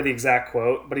remember the exact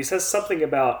quote, but he says something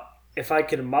about, if I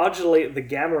can modulate the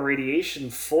gamma radiation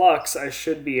flux, I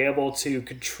should be able to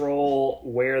control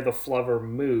where the Flubber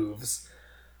moves.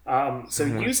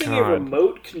 Using a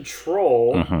remote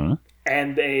control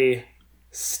and a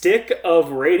stick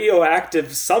of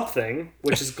radioactive something,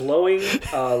 which is glowing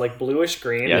like bluish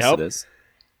green. Yes, it is.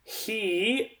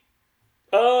 He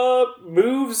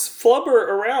moves Flubber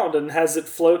around and has it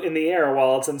float in the air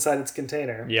while it's inside its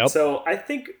container. Yep. So I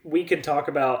think we can talk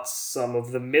about some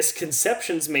of the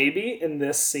misconceptions maybe in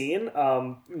this scene.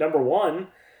 Number one,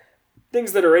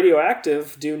 things that are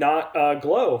radioactive do not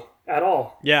glow at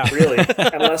all. Yeah. Really.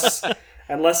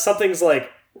 unless something's like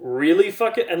really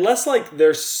fucking, unless like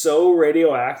they're so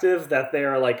radioactive that they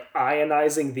are like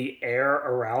ionizing the air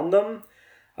around them,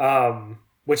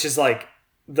 which is like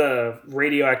the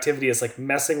radioactivity is like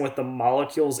messing with the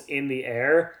molecules in the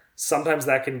air. Sometimes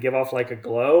that can give off like a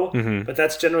glow, but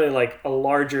that's generally like a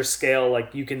larger scale.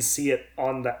 Like you can see it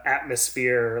on the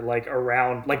atmosphere, like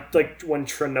around, like when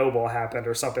Chernobyl happened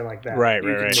or something like that. Right, you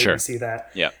can maybe Sure. see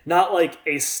that. Yeah. Not like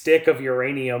a stick of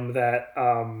uranium that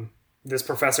this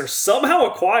professor somehow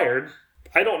acquired.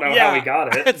 I don't know how he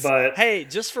got it, but hey,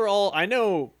 just for all I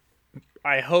know,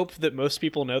 I hope that most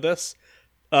people know this.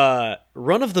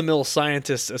 Run-of-the-mill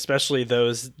scientists, especially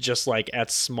those just like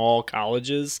at small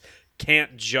colleges,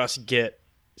 can't just get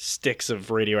sticks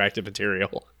of radioactive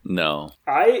material. No.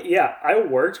 I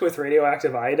worked with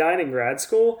radioactive iodine in grad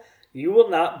school. You will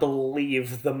not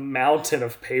believe the mountain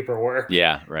of paperwork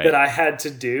Yeah, right. that I had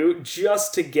to do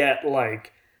just to get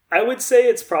like, I would say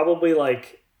it's probably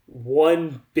like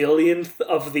 1/1000th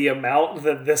of the amount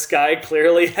that this guy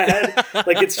clearly had.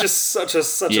 Like it's just such a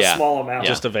small amount.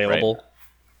 Just available.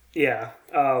 Yeah.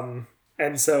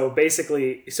 And so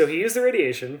basically, so he used the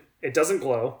radiation. It doesn't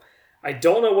glow. I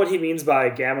don't know what he means by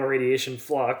gamma radiation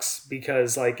flux,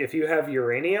 because like if you have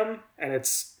uranium and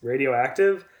it's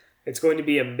radioactive, it's going to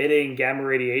be emitting gamma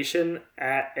radiation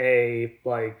at a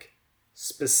like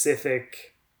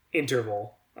specific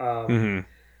interval.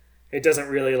 It doesn't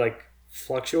really like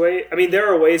fluctuate. I mean,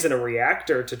 there are ways in a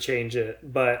reactor to change it,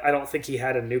 but I don't think he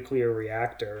had a nuclear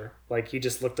reactor. Like he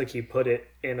just looked like he put it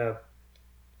in the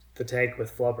tank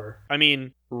with Flubber. I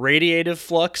mean, radiative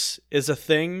flux is a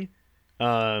thing.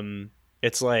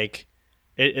 It's like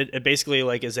it basically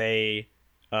like is a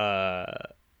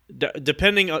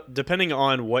depending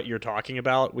on what you're talking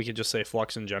about, we could just say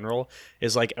flux in general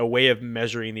is like a way of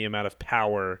measuring the amount of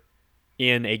power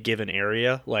in a given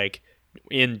area, like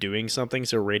in doing something.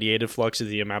 So radiative flux is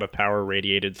the amount of power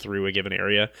radiated through a given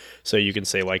area. So you can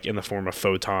say like in the form of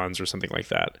photons or something like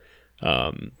that.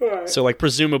 So like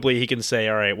presumably he can say,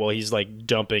 all right, well, he's like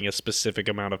dumping a specific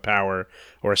amount of power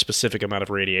or a specific amount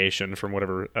of radiation from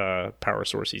whatever power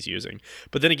source he's using.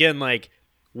 But then again, like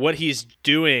what he's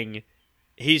doing,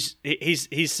 he's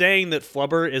saying that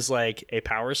Flubber is like a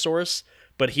power source,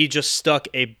 but he just stuck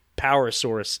a power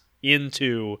source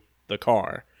into the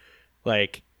car.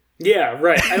 Like, yeah,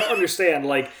 right. I don't understand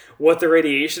like what the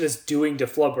radiation is doing to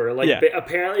Flubber. Like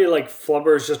apparently like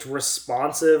Flubber is just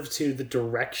responsive to the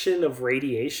direction of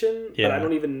radiation, but I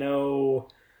don't even know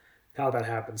how that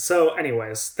happens. So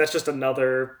anyways, that's just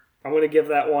another, I'm going to give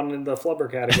that one in the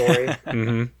Flubber category.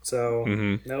 So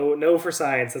no for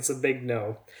science. That's a big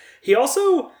no. He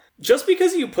also, just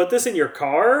because you put this in your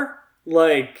car,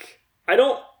 like I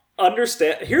don't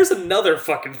understand. Here's another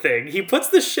fucking thing. He puts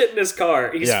this shit in his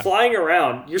car. He's flying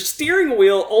around. Your steering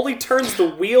wheel only turns the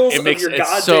wheels of your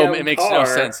goddamn car. It makes no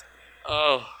sense.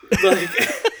 Oh. Like,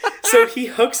 so he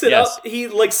hooks it up. He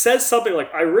like says something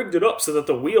like, I rigged it up so that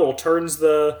the wheel turns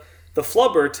the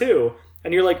Flubber too.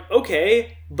 And you're like,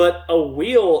 okay, but a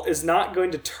wheel is not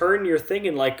going to turn your thing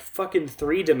in like fucking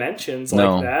 3 dimensions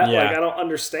like that. Yeah. Like I don't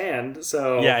understand.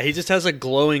 So yeah, he just has a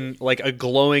glowing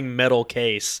metal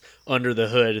case under the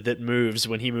hood that moves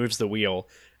when he moves the wheel,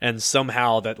 and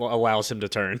somehow that allows him to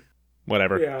turn.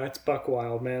 Whatever. Yeah, it's buck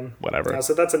wild, man. Whatever.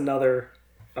 So that's another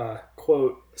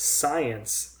quote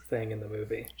science thing in the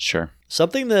movie. Sure.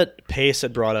 Something that Pace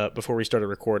had brought up before we started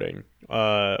recording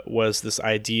was this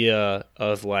idea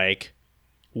of like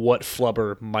what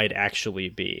flubber might actually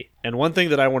be. And one thing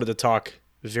that I wanted to talk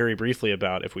very briefly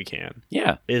about, if we can,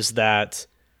 is that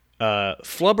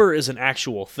flubber is an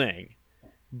actual thing,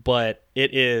 but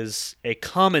it is a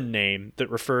common name that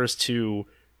refers to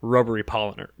rubbery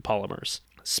polymers.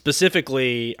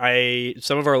 Specifically,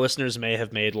 some of our listeners may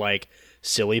have made like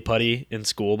silly putty in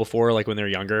school before, like when they're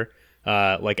younger,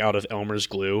 like out of Elmer's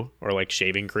glue or like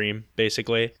shaving cream,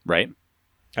 basically. Right.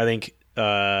 I think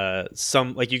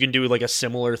some like you can do like a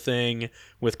similar thing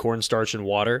with cornstarch and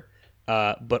water,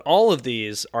 but all of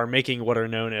these are making what are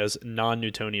known as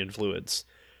non-Newtonian fluids.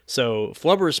 So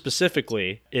flubber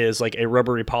specifically is like a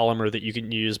rubbery polymer that you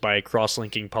can use by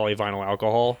cross-linking polyvinyl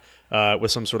alcohol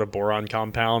with some sort of boron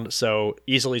compound. So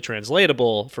easily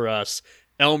translatable for us,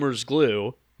 Elmer's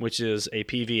glue, which is a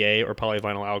PVA or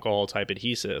polyvinyl alcohol type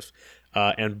adhesive,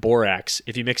 and borax.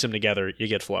 If you mix them together, you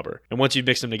get flubber. And once you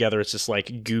mix them together, it's just like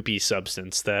goopy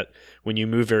substance that when you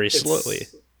move very slowly...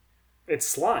 It's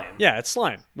slime. Yeah, it's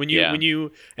slime. When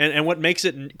you and what makes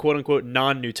it quote unquote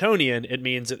non-Newtonian, it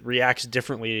means it reacts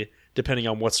differently depending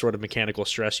on what sort of mechanical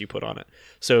stress you put on it.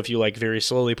 So if you like very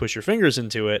slowly push your fingers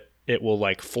into it, it will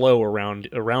like flow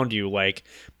around you like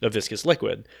a viscous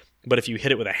liquid. But if you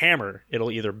hit it with a hammer,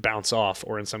 it'll either bounce off,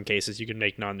 or in some cases, you can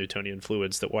make non-Newtonian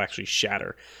fluids that will actually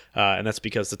shatter. And that's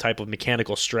because the type of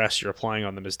mechanical stress you're applying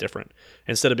on them is different.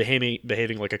 Instead of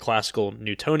behaving like a classical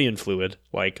Newtonian fluid,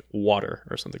 like water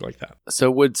or something like that. So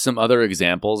would some other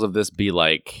examples of this be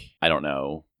like, I don't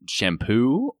know,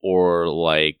 shampoo or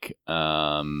like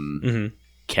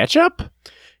ketchup?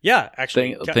 Yeah,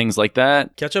 actually. Things like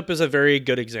that? Ketchup is a very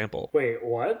good example. Wait,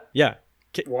 what? Yeah.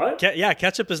 What? Yeah,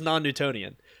 ketchup is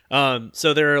non-Newtonian.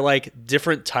 So there are like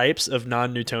different types of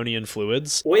non-Newtonian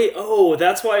fluids. Wait,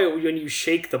 that's why when you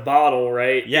shake the bottle,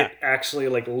 right? Yeah. It actually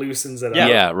like loosens it up.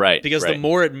 Yeah, right. Because right. the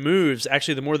more it moves,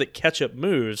 actually the more that ketchup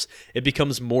moves, it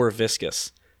becomes more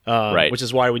viscous. Right. Which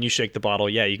is why when you shake the bottle,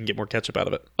 you can get more ketchup out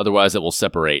of it. Otherwise, it will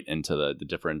separate into the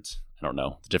different, I don't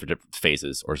know, the different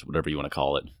phases or whatever you want to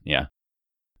call it. Yeah.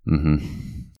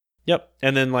 Mm-hmm. Yep.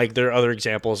 And then like there are other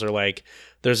examples are like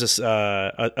there's this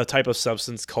a type of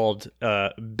substance called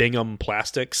Bingham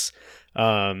plastics.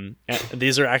 And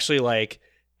these are actually like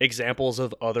examples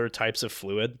of other types of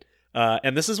fluid.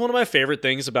 And this is one of my favorite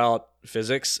things about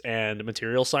physics and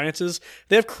material sciences.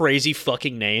 They have crazy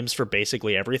fucking names for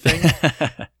basically everything.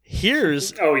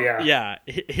 Here's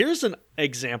here's an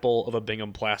example of a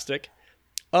Bingham plastic.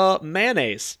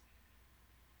 Mayonnaise.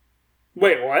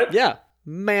 Wait, what? Yeah.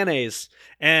 Mayonnaise.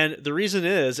 And the reason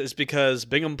is because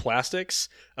Bingham plastics,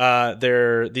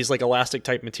 they're these like elastic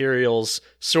type materials,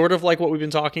 sort of like what we've been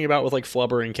talking about with like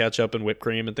flubber and ketchup and whipped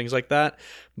cream and things like that.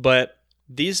 But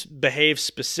these behave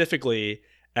specifically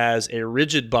as a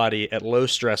rigid body at low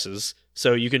stresses.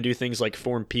 So you can do things like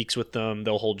form peaks with them,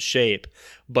 they'll hold shape.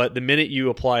 But the minute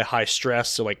you apply high stress,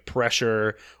 so like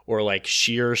pressure or like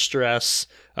shear stress,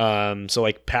 so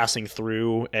like passing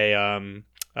through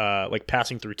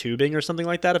passing through tubing or something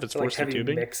like that, if it's like forced through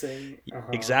tubing. Mixing.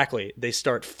 Exactly. They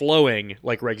start flowing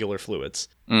like regular fluids.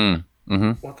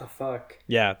 Mm-hmm. What the fuck?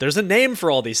 Yeah, there's a name for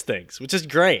all these things, which is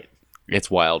great. It's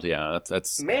wild, yeah.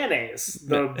 That's mayonnaise.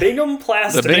 The Bingham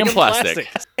plastic. The Bingham plastic.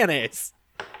 Mayonnaise.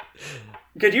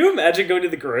 Could you imagine going to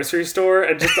the grocery store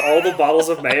and just all the bottles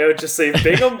of mayo just say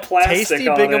Bingham plastic Tasty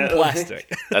on Bingham it?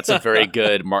 plastic. That's a very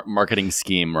good marketing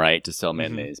scheme, right? To sell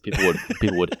mayonnaise. People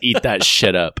would eat that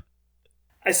shit up.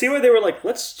 I see why they were like,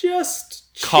 let's just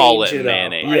Call change it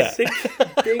mayonnaise. I think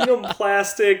Bingham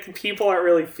plastic, people aren't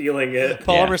really feeling it.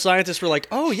 Polymer scientists were like,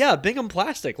 oh yeah, Bingham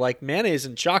plastic, like mayonnaise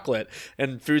and chocolate.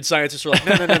 And food scientists were like,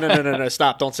 no,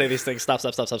 stop, don't say these things, stop.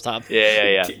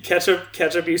 Yeah.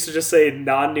 Ketchup used to just say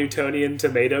non-Newtonian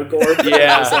tomato gourd.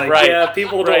 Yeah, It's like, right. Yeah,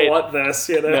 people don't want this,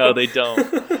 you know? No, they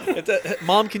don't.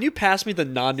 Mom, can you pass me the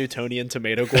non-Newtonian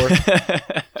tomato gourd?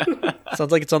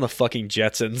 Sounds like it's on the fucking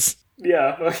Jetsons.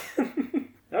 Yeah.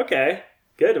 Okay.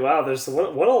 Good. Wow. There's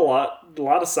what a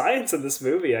lot of science in this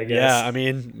movie, I guess. Yeah, I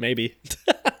mean, maybe.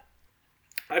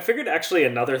 I figured actually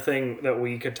another thing that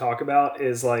we could talk about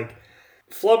is like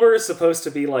flubber is supposed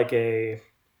to be like a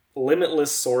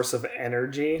limitless source of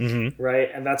energy, right?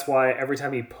 And that's why every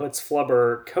time he puts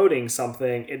flubber coating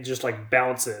something, it just like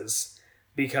bounces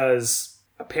because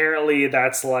apparently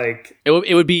that's like it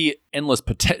would be endless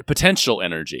potential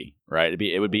energy, right?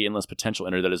 It would be endless potential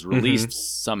energy that is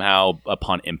released somehow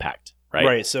upon impact.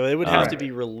 Right, so it would have to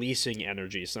be releasing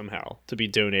energy somehow to be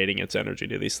donating its energy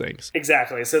to these things.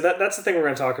 Exactly. So that's the thing we're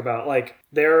going to talk about. Like,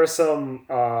 there are some,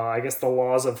 I guess, the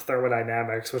laws of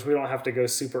thermodynamics, which we don't have to go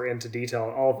super into detail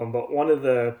on all of them, but one of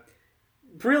the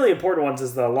really important ones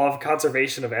is the law of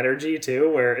conservation of energy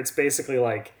too, where it's basically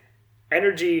like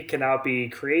energy cannot be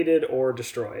created or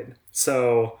destroyed.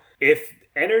 So if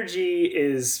energy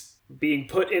is being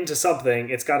put into something,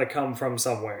 it's got to come from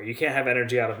somewhere. You can't have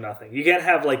energy out of nothing. You can't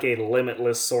have like a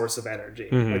limitless source of energy.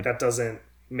 Like that doesn't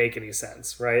make any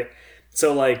sense, right?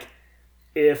 So like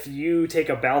if you take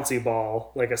a bouncy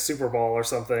ball, like a Super Ball or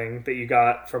something that you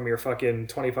got from your fucking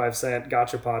 25-cent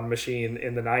Gachapon machine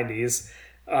in the 90s,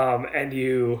 and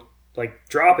you like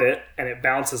drop it and it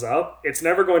bounces up, it's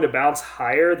never going to bounce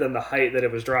higher than the height that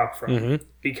it was dropped from,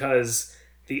 because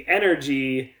the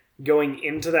energy going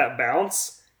into that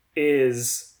bounce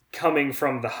is coming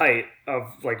from the height of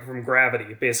like from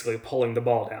gravity basically pulling the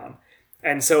ball down.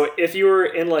 And so if you were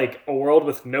in like a world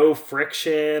with no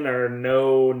friction or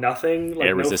no nothing,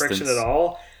 like no friction at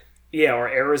all, or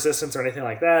air resistance or anything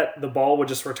like that, the ball would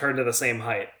just return to the same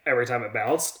height every time it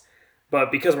bounced.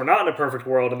 But because we're not in a perfect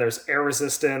world and there's air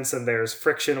resistance and there's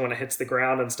friction when it hits the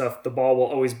ground and stuff, the ball will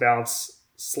always bounce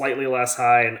slightly less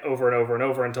high and over and over and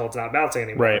over until it's not bouncing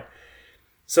anymore. Right.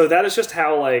 So that is just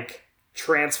how like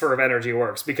transfer of energy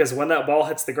works, because when that ball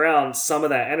hits the ground, some of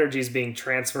that energy is being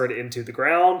transferred into the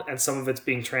ground and some of it's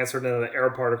being transferred into the air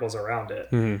particles around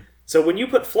it. So when you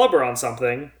put flubber on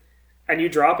something and you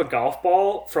drop a golf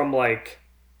ball from like,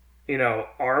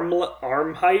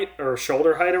 arm height or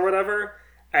shoulder height or whatever,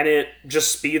 and it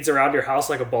just speeds around your house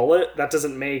like a bullet, that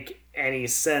doesn't make any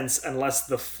sense unless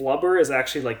the flubber is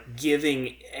actually like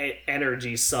giving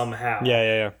energy somehow.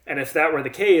 Yeah. And if that were the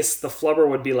case, the flubber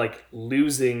would be like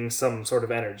losing some sort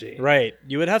of energy. Right.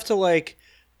 You would have to like,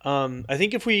 I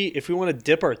think if we want to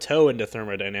dip our toe into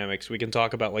thermodynamics, we can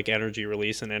talk about like energy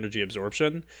release and energy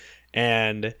absorption.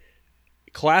 And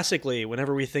classically,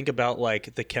 whenever we think about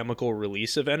like the chemical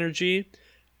release of energy,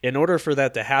 in order for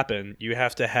that to happen, you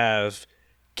have to have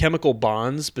chemical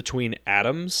bonds between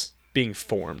atoms being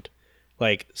formed.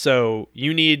 Like, so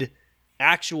you need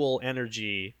actual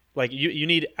energy, like you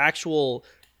need actual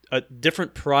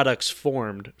different products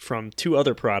formed from two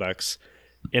other products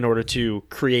in order to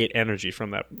create energy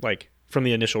from that, like from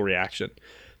the initial reaction.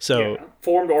 So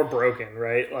formed or broken,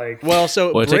 right? Like, well,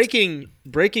 so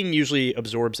breaking usually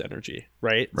absorbs energy,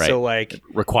 right? So like it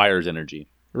requires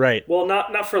energy. Right. Well,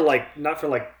 not for like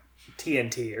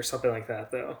TNT or something like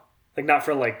that though. Like not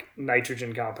for like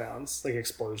nitrogen compounds, like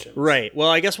explosions. Right. Well,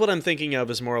 I guess what I'm thinking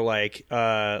of is more like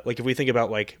if we think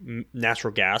about like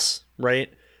natural gas,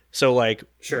 right? So like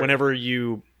whenever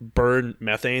you burn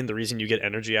methane, the reason you get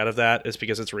energy out of that is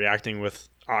because it's reacting with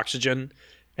oxygen,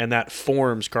 and that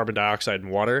forms carbon dioxide and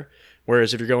water.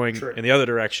 Whereas if you're going in the other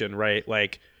direction, right,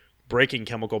 like breaking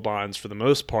chemical bonds for the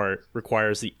most part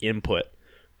requires the input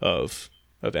of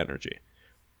energy.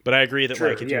 But I agree that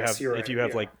like if you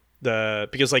have like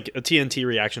because like a TNT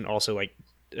reaction also like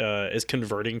is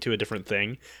converting to a different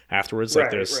thing afterwards.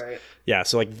 Like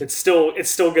so like it's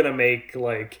still gonna make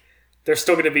like there's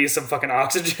still gonna be some fucking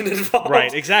oxygen involved.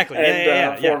 Right, exactly.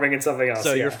 And forming in something else.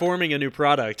 So you're forming a new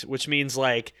product, which means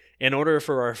like in order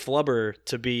for our flubber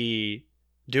to be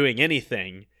doing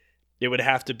anything, it would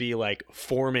have to be like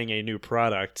forming a new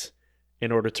product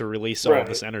in order to release all of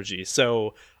this energy.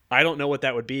 So I don't know what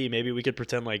that would be. Maybe we could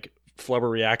pretend like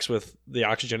flubber reacts with the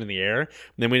oxygen in the air, and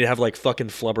then we'd have like fucking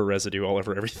flubber residue all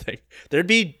over everything. There'd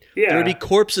be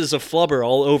corpses of flubber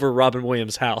all over Robin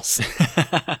Williams' house.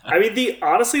 I mean,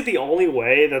 honestly, the only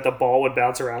way that the ball would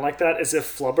bounce around like that is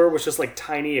if flubber was just like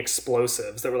tiny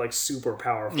explosives that were like super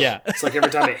powerful. Yeah. It's like every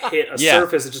time it hit a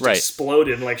surface, it just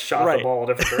exploded and like shot the ball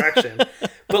a different direction.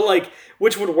 But like,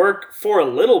 which would work for a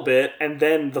little bit, and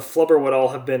then the flubber would all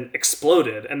have been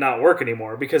exploded and not work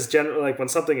anymore, because generally, like when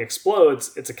something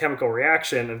explodes, it's a chemical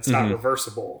reaction and it's not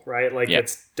reversible, right? Like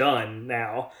it's done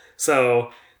now. So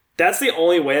that's the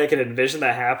only way I could envision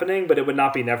that happening, but it would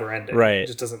not be never ending. Right. It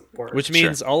just doesn't work. Which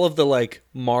means all of the like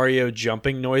Mario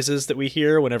jumping noises that we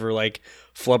hear whenever like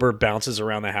flubber bounces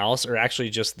around the house are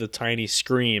actually just the tiny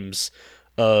screams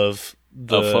of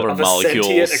the flubber molecules.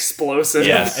 Sentient explosive.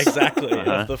 Yeah, exactly.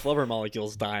 Of the flubber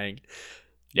molecules dying.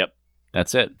 Yep.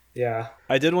 That's it. Yeah.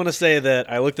 I did want to say that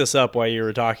I looked this up while you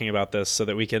were talking about this so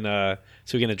that we can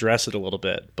address it a little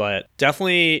bit. But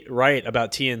definitely right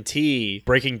about TNT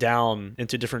breaking down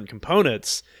into different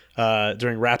components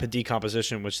during rapid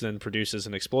decomposition, which then produces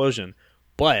an explosion.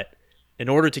 But in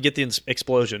order to get the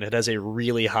explosion, it has a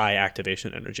really high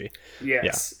activation energy.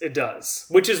 Yes, it does.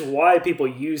 Which is why people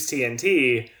use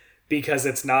TNT, because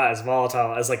it's not as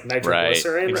volatile as like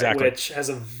nitroglycerin, which has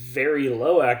a very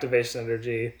low activation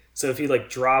energy. So if you like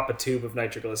drop a tube of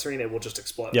nitroglycerin, it will just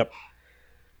explode. Yep.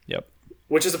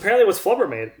 Which is apparently what's flubber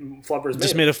made. Flubber's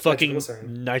just made of fucking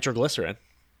nitroglycerin.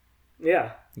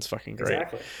 Yeah, It's fucking great.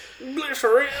 exactly.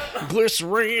 Glycerin.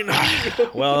 Glycerine.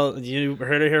 Well, you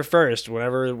heard it here first.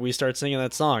 Whenever we start singing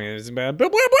that song, it's bad.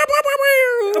 Thank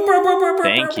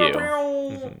you.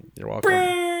 You're welcome.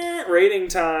 Rating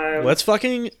time. Let's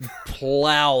fucking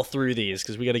plow through these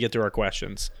because we got to get through our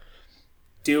questions.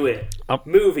 do it. Up.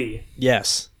 Movie.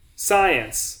 Yes.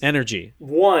 Science. Energy.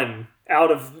 1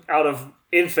 out of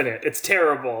infinite. It's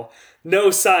terrible.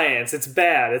 No science. It's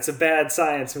bad. It's a bad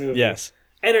science movie. Yes.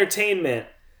 Entertainment.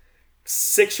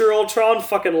 6-year-old Tron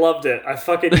fucking loved it. I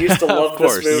fucking used to love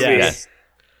course, this movie. yes.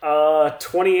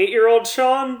 28-year-old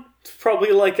Sean,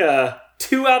 probably like a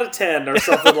 2 out of 10 or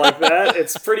something like that.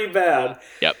 It's pretty bad.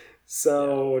 Yep.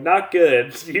 So not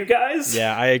good. You guys?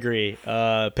 Yeah, I agree.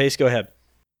 Pace, go ahead.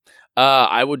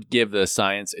 I would give the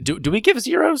science. Do we give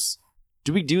zeros?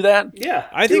 Do we do that? Yeah.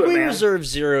 I do think it, we man. reserve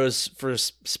zeros for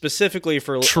specifically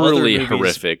for Truly other movies.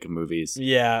 horrific movies.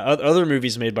 Yeah, other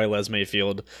movies made by Les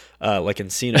Mayfield, like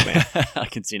Encino Man.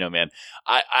 Casino Man.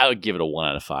 I would give it a 1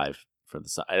 out of 5 for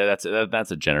the.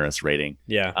 That's a generous rating.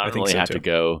 Yeah, I don't think really so have too. to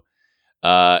go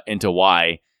into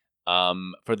why.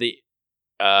 For the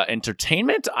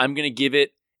entertainment, I'm gonna give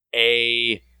it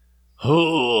a.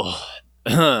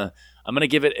 I'm gonna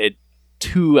give it a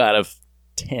 2 out of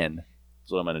 10.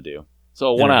 That's what I'm gonna do. So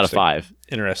a 1 out of 5.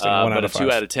 Interesting. 1 but out of 5.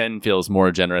 2 out of 10 feels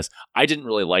more generous. I didn't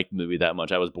really like the movie that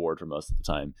much. I was bored for most of the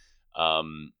time.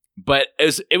 But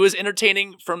it was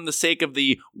entertaining from the sake of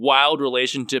the wild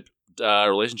relationship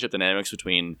dynamics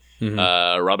between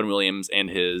Robin Williams and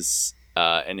his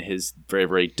very,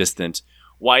 very distant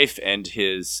wife and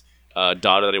his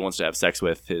daughter that he wants to have sex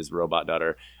with, his robot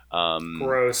daughter.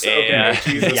 Gross. Okay. And,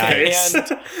 Jesus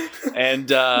Christ.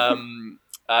 and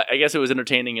I guess it was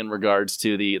entertaining in regards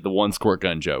to the one squirt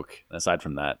gun joke. Aside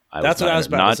from that, That's what I was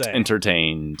about to say. Not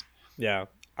entertained. Yeah.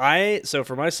 So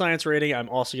for my science rating, I'm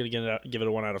also going to give it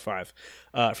a 1 out of 5.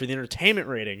 For the entertainment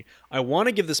rating, I want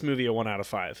to give this movie a 1 out of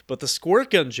 5, but the squirt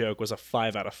gun joke was a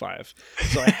 5 out of 5.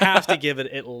 So I have to give it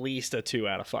at least a 2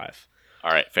 out of 5.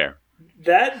 All right, fair.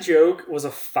 That joke was a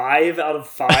 5 out of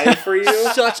 5 for you.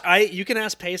 You can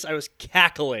ask Pace, I was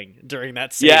cackling during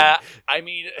that scene. Yeah, I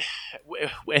mean,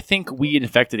 I think we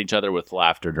infected each other with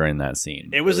laughter during that scene.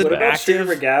 It was What an about Shooter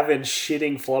active. McGavin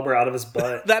shitting flubber out of his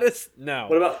butt? That is no.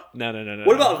 What about No.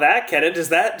 what about that, Kenan? Does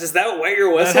that wet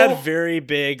your That whistle? had very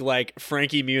big, like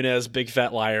Frankie Muniz, big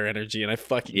fat liar energy, and I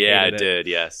fucking Yeah, hated it did.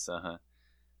 Yes. All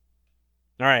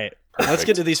right, let's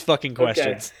get to these fucking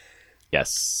questions.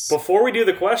 Yes. Before we do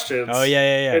the questions, Oh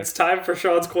yeah. it's time for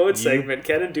Sean's quote segment.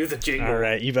 Kenan, do the jingle. All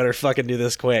right, you better fucking do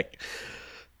this quick.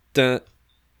 Dun,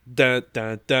 dun,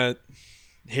 dun, dun.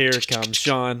 Here comes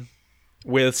Sean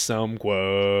with some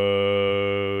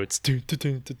quotes. Dun, dun,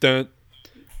 dun,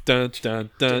 dun, dun,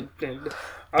 dun, dun.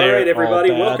 All They're right, everybody,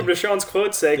 all bad. welcome to Sean's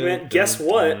quote segment. Dun, Guess dun,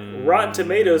 what? dun. Rotten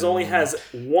Tomatoes only has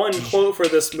one quote for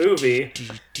this movie,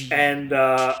 and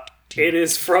it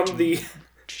is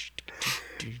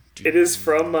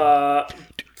from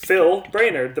Phil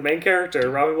Brainerd, the main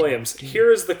character, Robin Williams.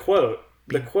 Here is the quote.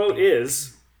 The quote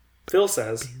is, Phil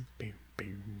says,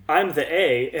 "I'm the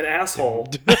A, an asshole."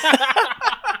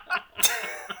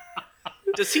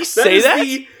 Does he say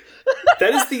that?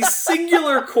 That is the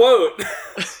singular quote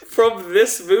from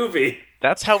this movie.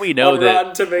 That's how we know On that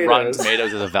Rotten Tomatoes. Rotten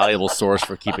Tomatoes is a valuable source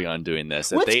for keeping on doing this.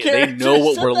 That Which they character know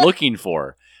what said we're that? looking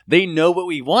for. They know what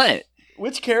we want.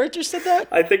 Which character said that?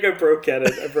 I think I broke at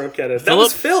it. That Philip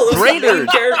was Phil. It was the main Brainerd.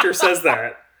 character says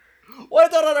that. Why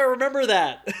don't I remember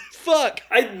that? Fuck.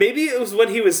 Maybe it was when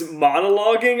he was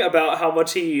monologuing about how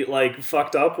much he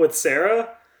fucked up with Sarah.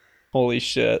 Holy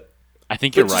shit. I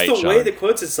think But you're just right, the Sean. way the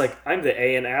quotes, it's like, "I'm the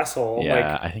A, an asshole."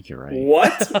 Yeah, I think you're right.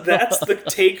 What? That's the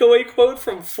takeaway quote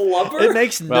from Flubber? It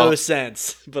makes no Well,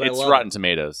 sense, but It's I love Rotten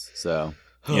Tomatoes, so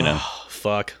you know.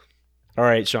 Fuck. All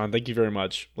right, Sean, thank you very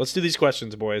much. Let's do these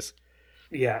questions, boys.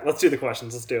 Yeah, let's do the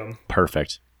questions. Let's do them.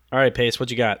 Perfect. All right, Pace, what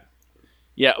you got?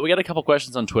 Yeah, we got a couple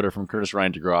questions on Twitter from Curtis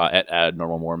Ryan DeGraw at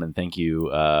 @NormalMormon. Thank you,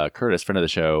 Curtis, friend of the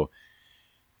show,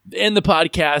 and the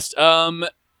podcast.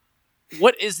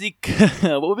 What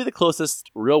would be the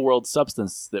closest real world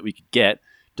substance that we could get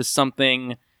to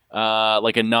something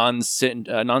like a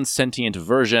non-sentient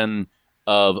version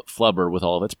of Flubber with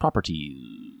all of its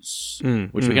properties?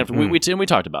 Which we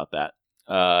talked about that.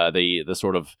 The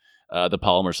sort of the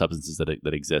polymer substances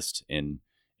that exist in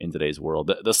today's world.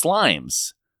 The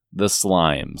slimes. The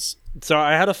slimes. So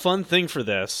I had a fun thing for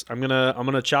this. I'm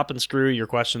gonna chop and screw your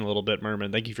question a little bit,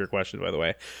 Merman. Thank you for your question, by the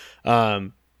way.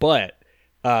 But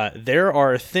there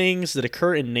are things that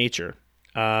occur in nature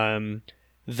that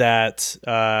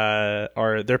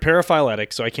they're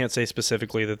paraphyletic. So I can't say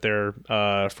specifically that they're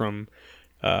from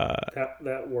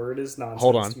That word is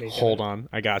nonsense. Hold on.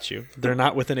 I got you. They're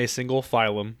not within a single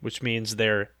phylum, which means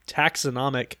their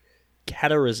taxonomic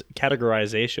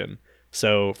categorization.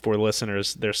 So for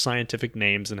listeners, their scientific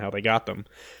names and how they got them.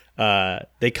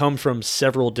 They come from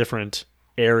several different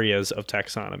areas of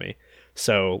taxonomy.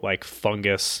 So like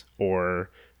fungus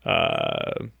or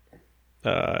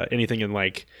anything in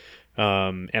like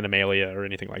Animalia or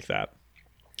anything like that.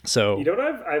 So you know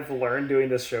what I've learned doing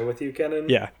this show with you, Kenan?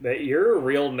 Yeah. That you're a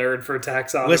real nerd for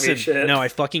taxonomy listen, shit. no, I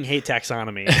fucking hate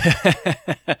taxonomy.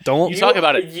 Don't You talk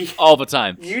about it all the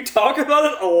time. You talk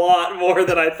about it a lot more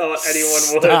than I thought anyone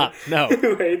would. Stop. No.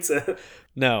 Who hates it?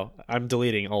 No, I'm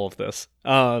deleting all of this.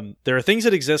 There are things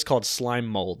that exist called slime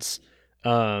molds,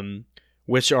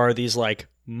 which are these like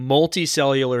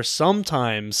multicellular,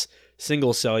 sometimes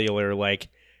single cellular, like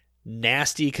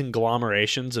nasty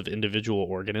conglomerations of individual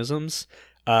organisms.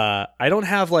 I don't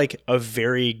have like a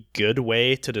very good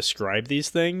way to describe these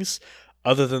things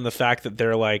other than the fact that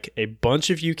they're like a bunch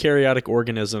of eukaryotic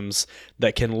organisms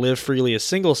that can live freely as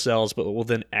single cells but will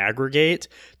then aggregate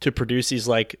to produce these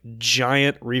like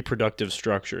giant reproductive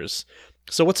structures.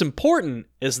 So what's important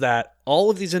is that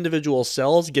all of these individual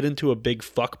cells get into a big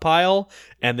fuck pile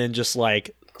and then just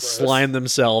like slime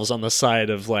themselves on the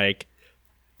side of like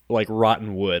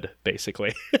rotten wood,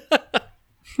 basically.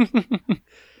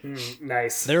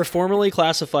 Nice. They're formerly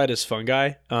classified as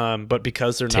fungi, but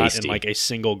because they're not Tasty. in like a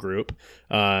single group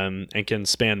and can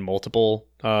span multiple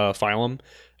phylum,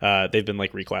 they've been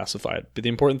like reclassified. But the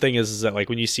important thing is that like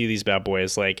when you see these bad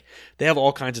boys, like they have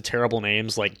all kinds of terrible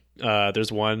names. Like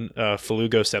there's one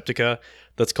Phalugoseptica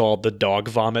that's called the dog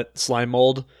vomit slime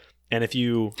mold, and if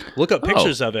you look up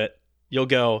pictures of it, you'll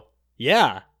go,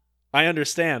 yeah, I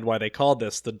understand why they called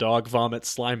this the dog vomit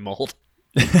slime mold.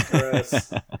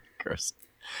 Gross. Gross.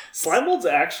 Slime mold's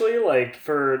actually, like,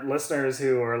 for listeners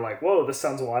who are like, whoa, this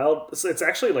sounds wild, it's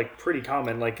actually, like, pretty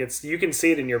common. Like, you can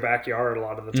see it in your backyard a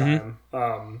lot of the time.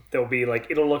 There'll be, like,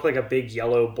 it'll look like a big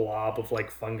yellow blob of, like,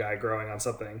 fungi growing on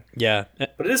something. Yeah.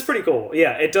 But it is pretty cool.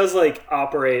 Yeah, it does, like,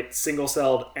 operate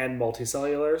single-celled and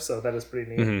multicellular, so that is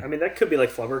pretty neat. I mean, that could be,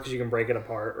 like, flubber, because you can break it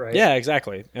apart, right? Yeah,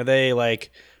 exactly. And they,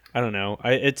 like, I don't know.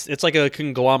 It's like a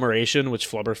conglomeration, which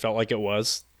flubber felt like it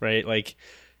was, right? Like,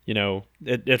 you know,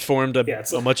 it formed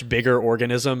a much bigger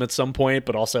organism at some point,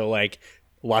 but also like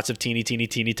lots of teeny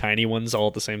tiny ones all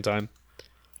at the same time.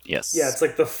 Yes. Yeah, it's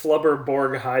like the flubber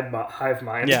Borg hive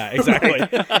mind. Yeah, exactly.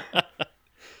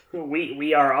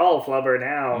 we are all flubber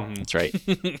now. That's right.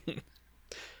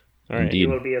 All right. We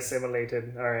will be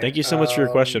assimilated. All right. Thank you so much for your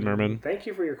question, Merman. Thank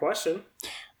you for your question.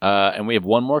 And we have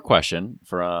one more question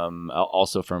from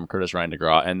also from Curtis Ryan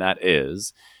DeGraw, and that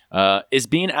is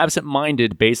being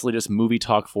absent-minded basically just movie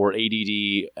talk for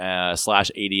ADD/ADHD,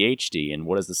 and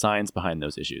what is the science behind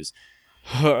those issues?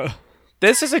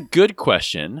 This is a good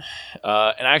question,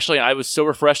 and actually I was so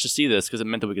refreshed to see this because it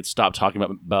meant that we could stop talking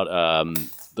about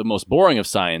the most boring of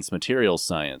science, materials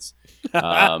science.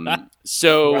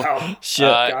 So Wow. Shit.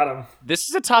 Got him. this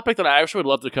is a topic that I actually would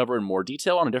love to cover in more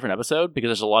detail on a different episode because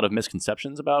there's a lot of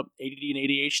misconceptions about ADD and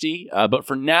ADHD. But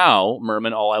for now,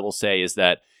 Merman, all I will say is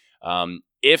that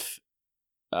if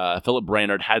Philip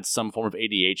Brainerd had some form of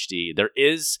ADHD, there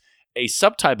is a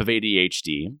subtype of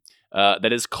ADHD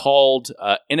that is called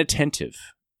inattentive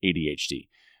ADHD.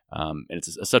 And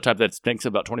it's a subtype that makes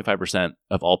up about 25%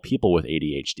 of all people with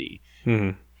ADHD.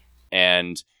 Mm-hmm.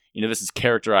 And you know, this is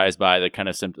characterized by the kind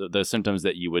of the symptoms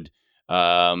that you would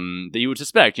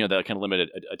suspect. You know, that kind of limited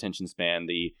attention span,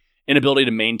 the inability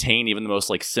to maintain even the most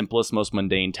like simplest, most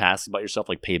mundane tasks about yourself,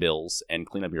 like pay bills and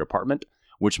clean up your apartment,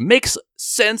 which makes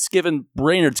sense given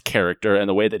Brainerd's character and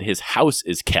the way that his house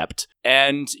is kept.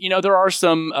 And you know, there are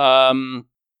some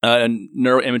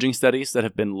neuroimaging studies that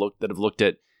have looked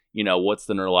at, you know, what's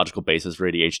the neurological basis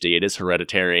for ADHD. It is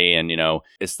hereditary, and you know,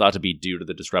 it's thought to be due to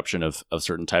the disruption of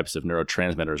certain types of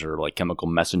neurotransmitters or like chemical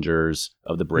messengers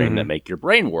of the brain that make your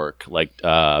brain work, like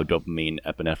dopamine,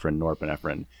 epinephrine,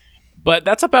 norepinephrine. But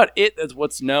that's about it. That's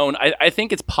what's known. I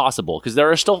think it's possible because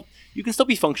you can still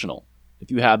be functional if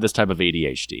you have this type of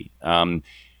ADHD, or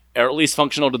at least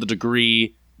functional to the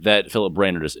degree that Philip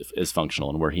Brainerd is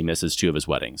functional, and where he misses 2 of his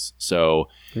weddings. So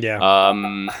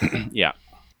Yeah. Yeah.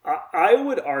 I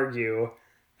would argue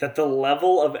that the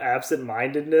level of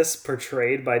absent-mindedness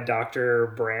portrayed by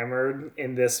Dr. Brainerd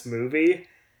in this movie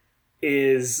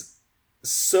is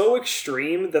so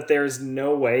extreme that there's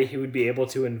no way he would be able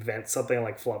to invent something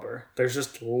like flubber. There's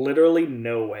just literally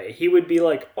no way. He would be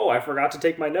like, oh, I forgot to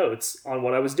take my notes on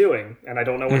what I was doing, and I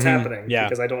don't know what's happening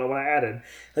because I don't know what I added.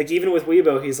 Like, even with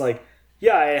Weibo, he's like,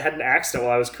 yeah, I had an accident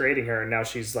while I was creating her, and now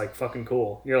she's, like, fucking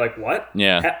cool. You're like, what?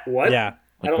 Yeah. What? Yeah.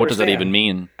 Like, what does that even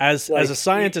mean? As Like, a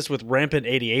scientist with rampant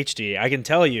ADHD, I can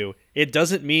tell you it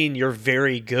doesn't mean you're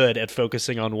very good at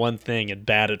focusing on one thing and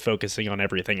bad at focusing on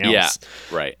everything else.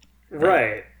 Yeah, right.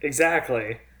 Right,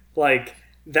 exactly. Like,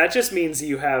 that just means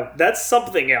that's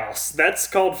something else. That's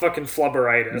called fucking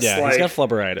flubberitis. Yeah, like, he's got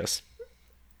flubberitis.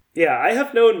 yeah, I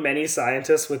have known many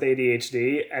scientists with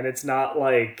ADHD, and it's not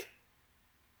like,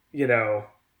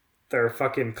 they're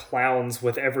fucking clowns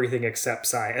with everything except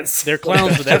science. They're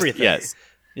clowns with everything. Yes.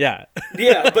 Yeah.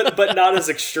 Yeah, but not as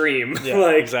extreme. Yeah,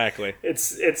 like, exactly.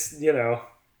 It's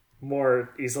more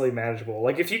easily manageable.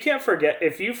 Like, if you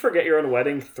forget your own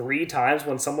wedding 3 times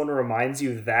when someone reminds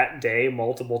you that day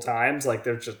multiple times, like,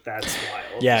 that's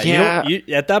wild. Yeah, you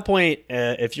at that point,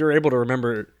 if you're able to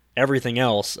remember everything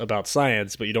else about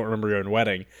science, but you don't remember your own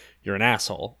wedding, you're an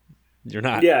asshole. You're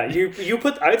not. Yeah,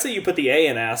 I'd say you put the A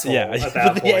in asshole. Yeah, at you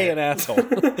that put point. the A in asshole.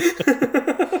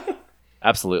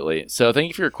 Absolutely. So thank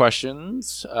you for your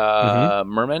questions,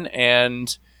 Merman,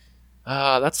 and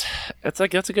that's a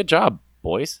good job,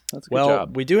 boys. That's a good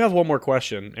job. We do have one more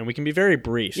question, and we can be very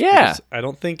brief. Yeah. because I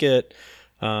don't think it.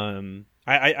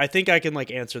 I think I can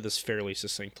answer this fairly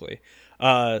succinctly.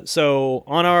 So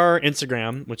on our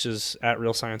Instagram, which is at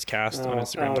RealScienceCast on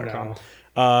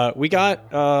Instagram.com, we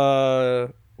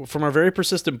got from our very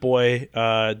persistent boy,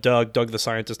 Doug the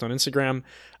scientist on Instagram.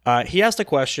 He asked a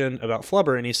question about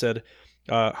Flubber, and he said,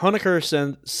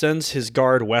 Honecker sends his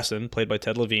guard Wesson, played by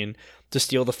Ted Levine, to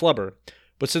steal the Flubber.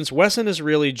 But since Wesson is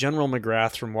really General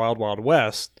McGrath from Wild Wild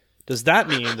West, does that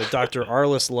mean that Dr.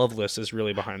 Arliss Lovelace is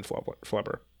really behind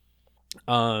Flubber?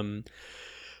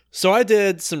 So I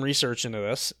did some research into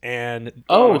this, and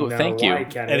thank you. Why,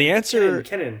 Kenan? And the answer,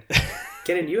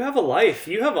 Kenan, you have a life.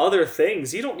 You have other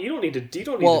things. You don't need to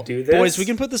do this. Boys, we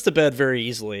can put this to bed very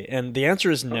easily, and the answer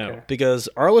is no, because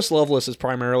Arliss Lovelace is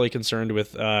primarily concerned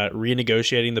with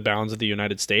renegotiating the bounds of the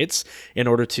United States in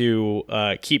order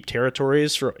to keep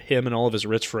territories for him and all of his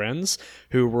rich friends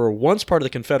who were once part of the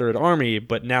Confederate Army,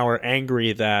 but now are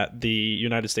angry that the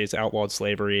United States outlawed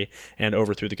slavery and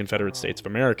overthrew the Confederate States of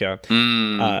America.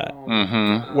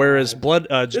 Whereas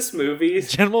this movie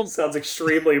sounds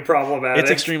extremely problematic.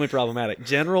 It's extremely problematic.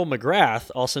 General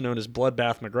McGrath, also known as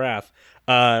Bloodbath McGrath,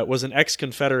 was an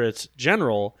ex-Confederate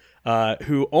general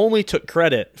who only took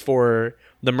credit for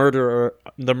the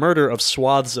murder of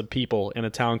swaths of people in a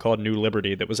town called New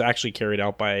Liberty that was actually carried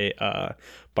out by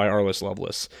Arliss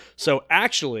Lovelace. So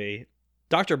actually,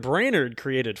 Dr. Brainerd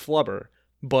created Flubber,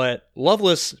 but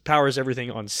Lovelace powers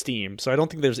everything on Steam, so I don't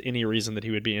think there's any reason that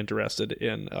he would be interested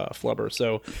in Flubber.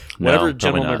 So whatever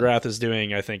General McGrath is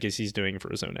doing, I think he's doing for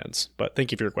his own ends. But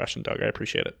thank you for your question, Doug. I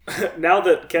appreciate it. Now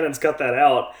that Kenan's cut that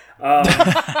out,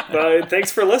 but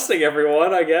thanks for listening,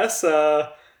 everyone. I guess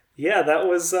that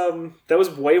was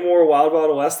way more Wild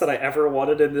Wild West than I ever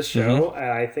wanted in this show.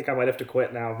 And I think I might have to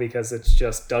quit now because it's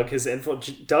just Doug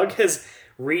has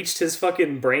reached his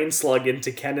fucking brain slug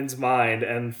into Kenan's mind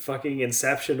and fucking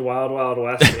inceptioned Wild Wild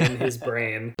West in his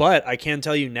brain. But I can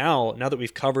tell you now that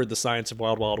we've covered the science of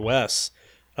Wild Wild West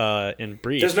in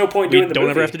brief, there's no point doing the movie. We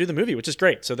don't ever have to do the movie, which is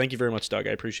great. So thank you very much, Doug.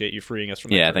 I appreciate you freeing us from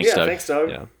that. Yeah, thanks, Doug. Thanks,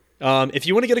 Doug. Yeah. If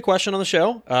you want to get a question on the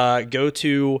show, go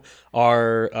to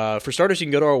our, for starters, you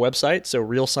can go to our website, so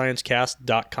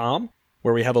realsciencecast.com,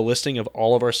 where we have a listing of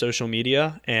all of our social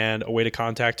media and a way to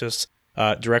contact us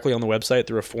directly on the website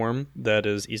through a form that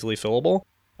is easily fillable.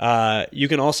 You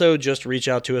can also just reach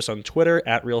out to us on Twitter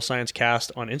at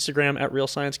RealScienceCast, on Instagram at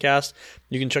RealScienceCast.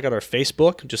 You can check out our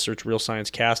Facebook, just search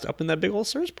RealScienceCast up in that big old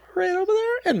search bar right over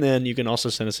there. And then you can also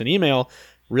send us an email,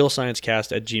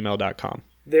 realsciencecast@gmail.com.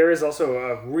 There is also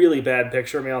a really bad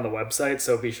picture of me on the website,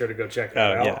 so be sure to go check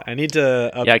that out. Yeah, I need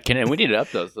to. We need to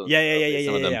up those.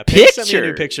 Yeah. Pictures. Send me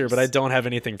a new picture, but I don't have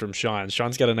anything from Sean.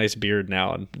 Sean's got a nice beard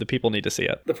now, and the people need to see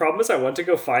it. The problem is, I went to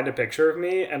go find a picture of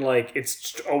me, and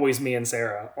it's always me and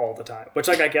Sarah all the time. Which,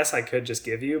 I guess I could just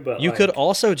give you, but you could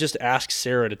also just ask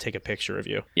Sarah to take a picture of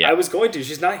you. Yeah, I was going to.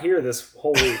 She's not here this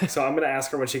whole week, so I'm going to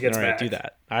ask her when she gets all right, back. do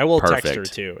that. I will Perfect. text her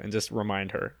too, and just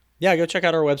remind her. Yeah, go check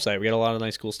out our website. We got a lot of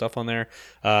nice, cool stuff on there.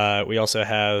 We also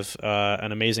have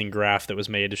an amazing graph that was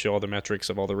made to show all the metrics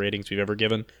of all the ratings we've ever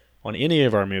given on any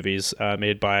of our movies,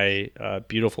 made by a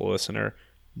beautiful listener,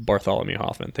 Bartholomew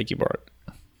Hoffman. Thank you, Bart.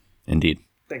 Indeed.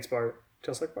 Thanks, Bart.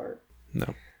 Just like Bart.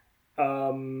 No.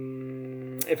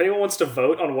 If anyone wants to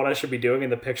vote on what I should be doing in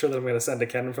the picture that I'm going to send to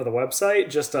Kenan for the website,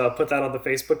 just put that on the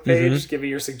Facebook page. Just give me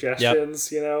your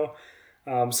suggestions,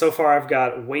 So far I've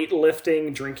got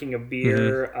weightlifting, drinking a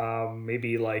beer,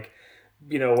 maybe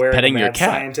wearing Petting a your mad cat.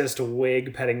 scientist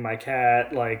wig, petting my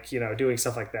cat, doing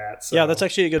stuff like that. So. Yeah, that's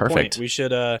actually a good Perfect. point. We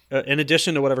should, in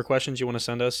addition to whatever questions you want to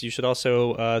send us, you should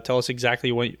also tell us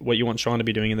exactly what you want Sean to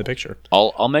be doing in the picture.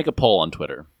 I'll make a poll on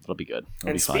Twitter. It'll be good. It'll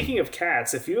And be fine. speaking of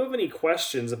cats, if you have any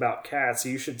questions about cats,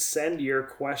 you should send your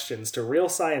questions to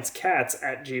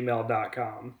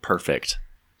realsciencecats@gmail.com. Perfect.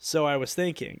 So I was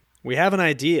thinking, we have an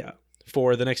idea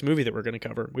for the next movie that we're going to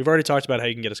cover. We've already talked about how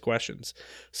you can get us questions.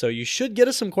 So you should get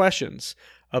us some questions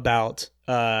about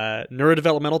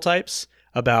neurodevelopmental types,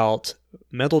 about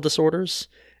mental disorders,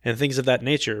 and things of that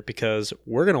nature, because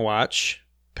we're going to watch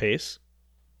Pace.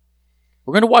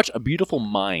 We're going to watch A Beautiful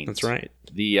Mind. That's right.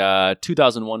 The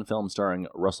 2001 film starring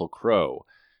Russell Crowe.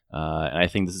 And I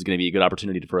think this is going to be a good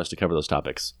opportunity for us to cover those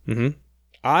topics. Mm-hmm.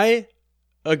 I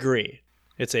agree.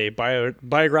 It's a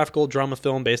biographical drama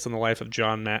film based on the life of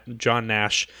John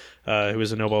Nash, who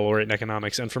was a Nobel laureate in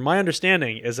economics, and from my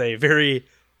understanding is a very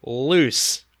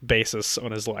loose basis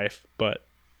on his life, but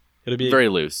it'll be Very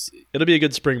loose. It'll be a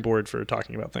good springboard for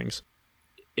talking about things.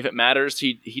 If it matters,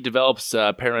 he develops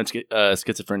paranoid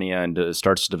schizophrenia and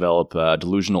starts to develop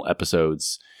delusional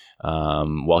episodes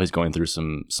while he's going through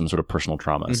some sort of personal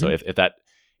trauma. Mm-hmm. So if that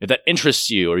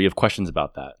interests you or you have questions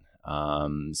about that,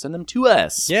 send them to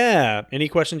us. Yeah. Any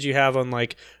questions you have on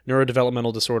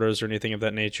neurodevelopmental disorders or anything of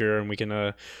that nature, and we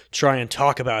can try and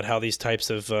talk about how these types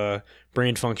of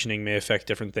brain functioning may affect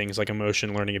different things like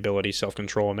emotion, learning ability,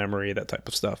 self-control, memory, that type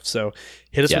of stuff. So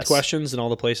hit us with Yes. questions in all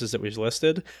the places that we've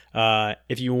listed.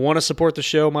 If you want to support the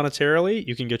show monetarily,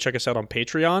 you can go check us out on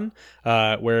Patreon,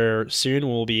 where soon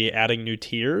we'll be adding new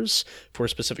tiers for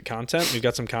specific content. We've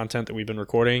got some content that we've been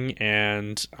recording,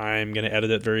 and I'm going to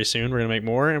edit it very soon. We're going to make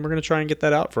more, and we're going to try and get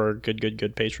that out for our good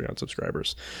Patreon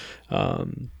subscribers.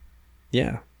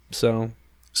 Yeah. So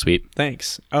Sweet.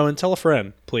 thanks. Oh, and tell a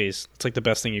friend, please. It's the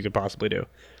best thing you could possibly do.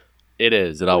 It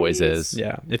is. It always Please. is.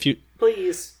 Yeah. If you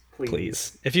Please.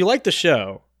 if you like the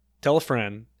show, tell a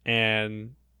friend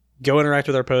and go interact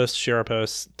with our posts, share our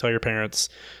posts, tell your parents,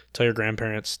 tell your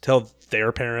grandparents, tell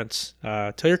their parents,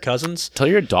 tell your cousins. Tell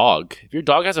your dog. If your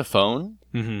dog has a phone,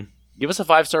 Mm-hmm. give us a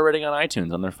 5-star rating on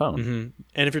iTunes on their phone. Mm-hmm.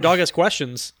 And if your dog has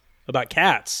questions about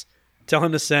cats, tell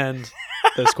him to send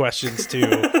those questions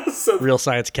to So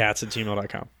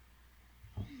realsciencecats@gmail.com.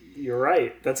 you're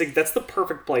right. That's the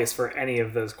perfect place for any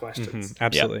of those questions.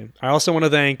 Absolutely. I also want to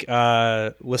thank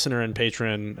listener and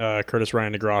patron Curtis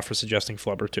Ryan DeGraw for suggesting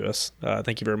Flubber to us.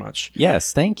 Thank you very much.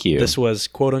 Yes, thank you. This was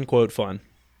quote unquote fun.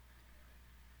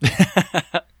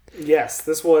 Yes,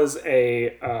 this was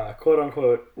a quote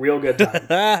unquote real good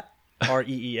time.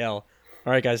 REEL.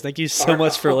 All right, guys. Thank you so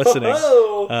much for listening.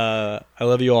 I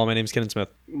love you all. My name's Kenan Smith.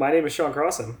 My name is Sean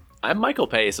Crossan. I'm Michael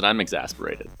Pace, and I'm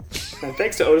exasperated. And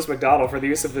thanks to Otis McDonald for the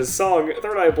use of his song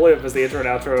Third Eye Blimp as the intro and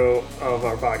outro of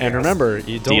our podcast. And remember,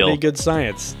 you don't Deal. need good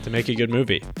science to make a good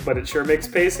movie. But it sure makes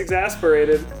Pace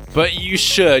exasperated. But you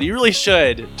should. You really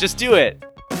should. Just do it.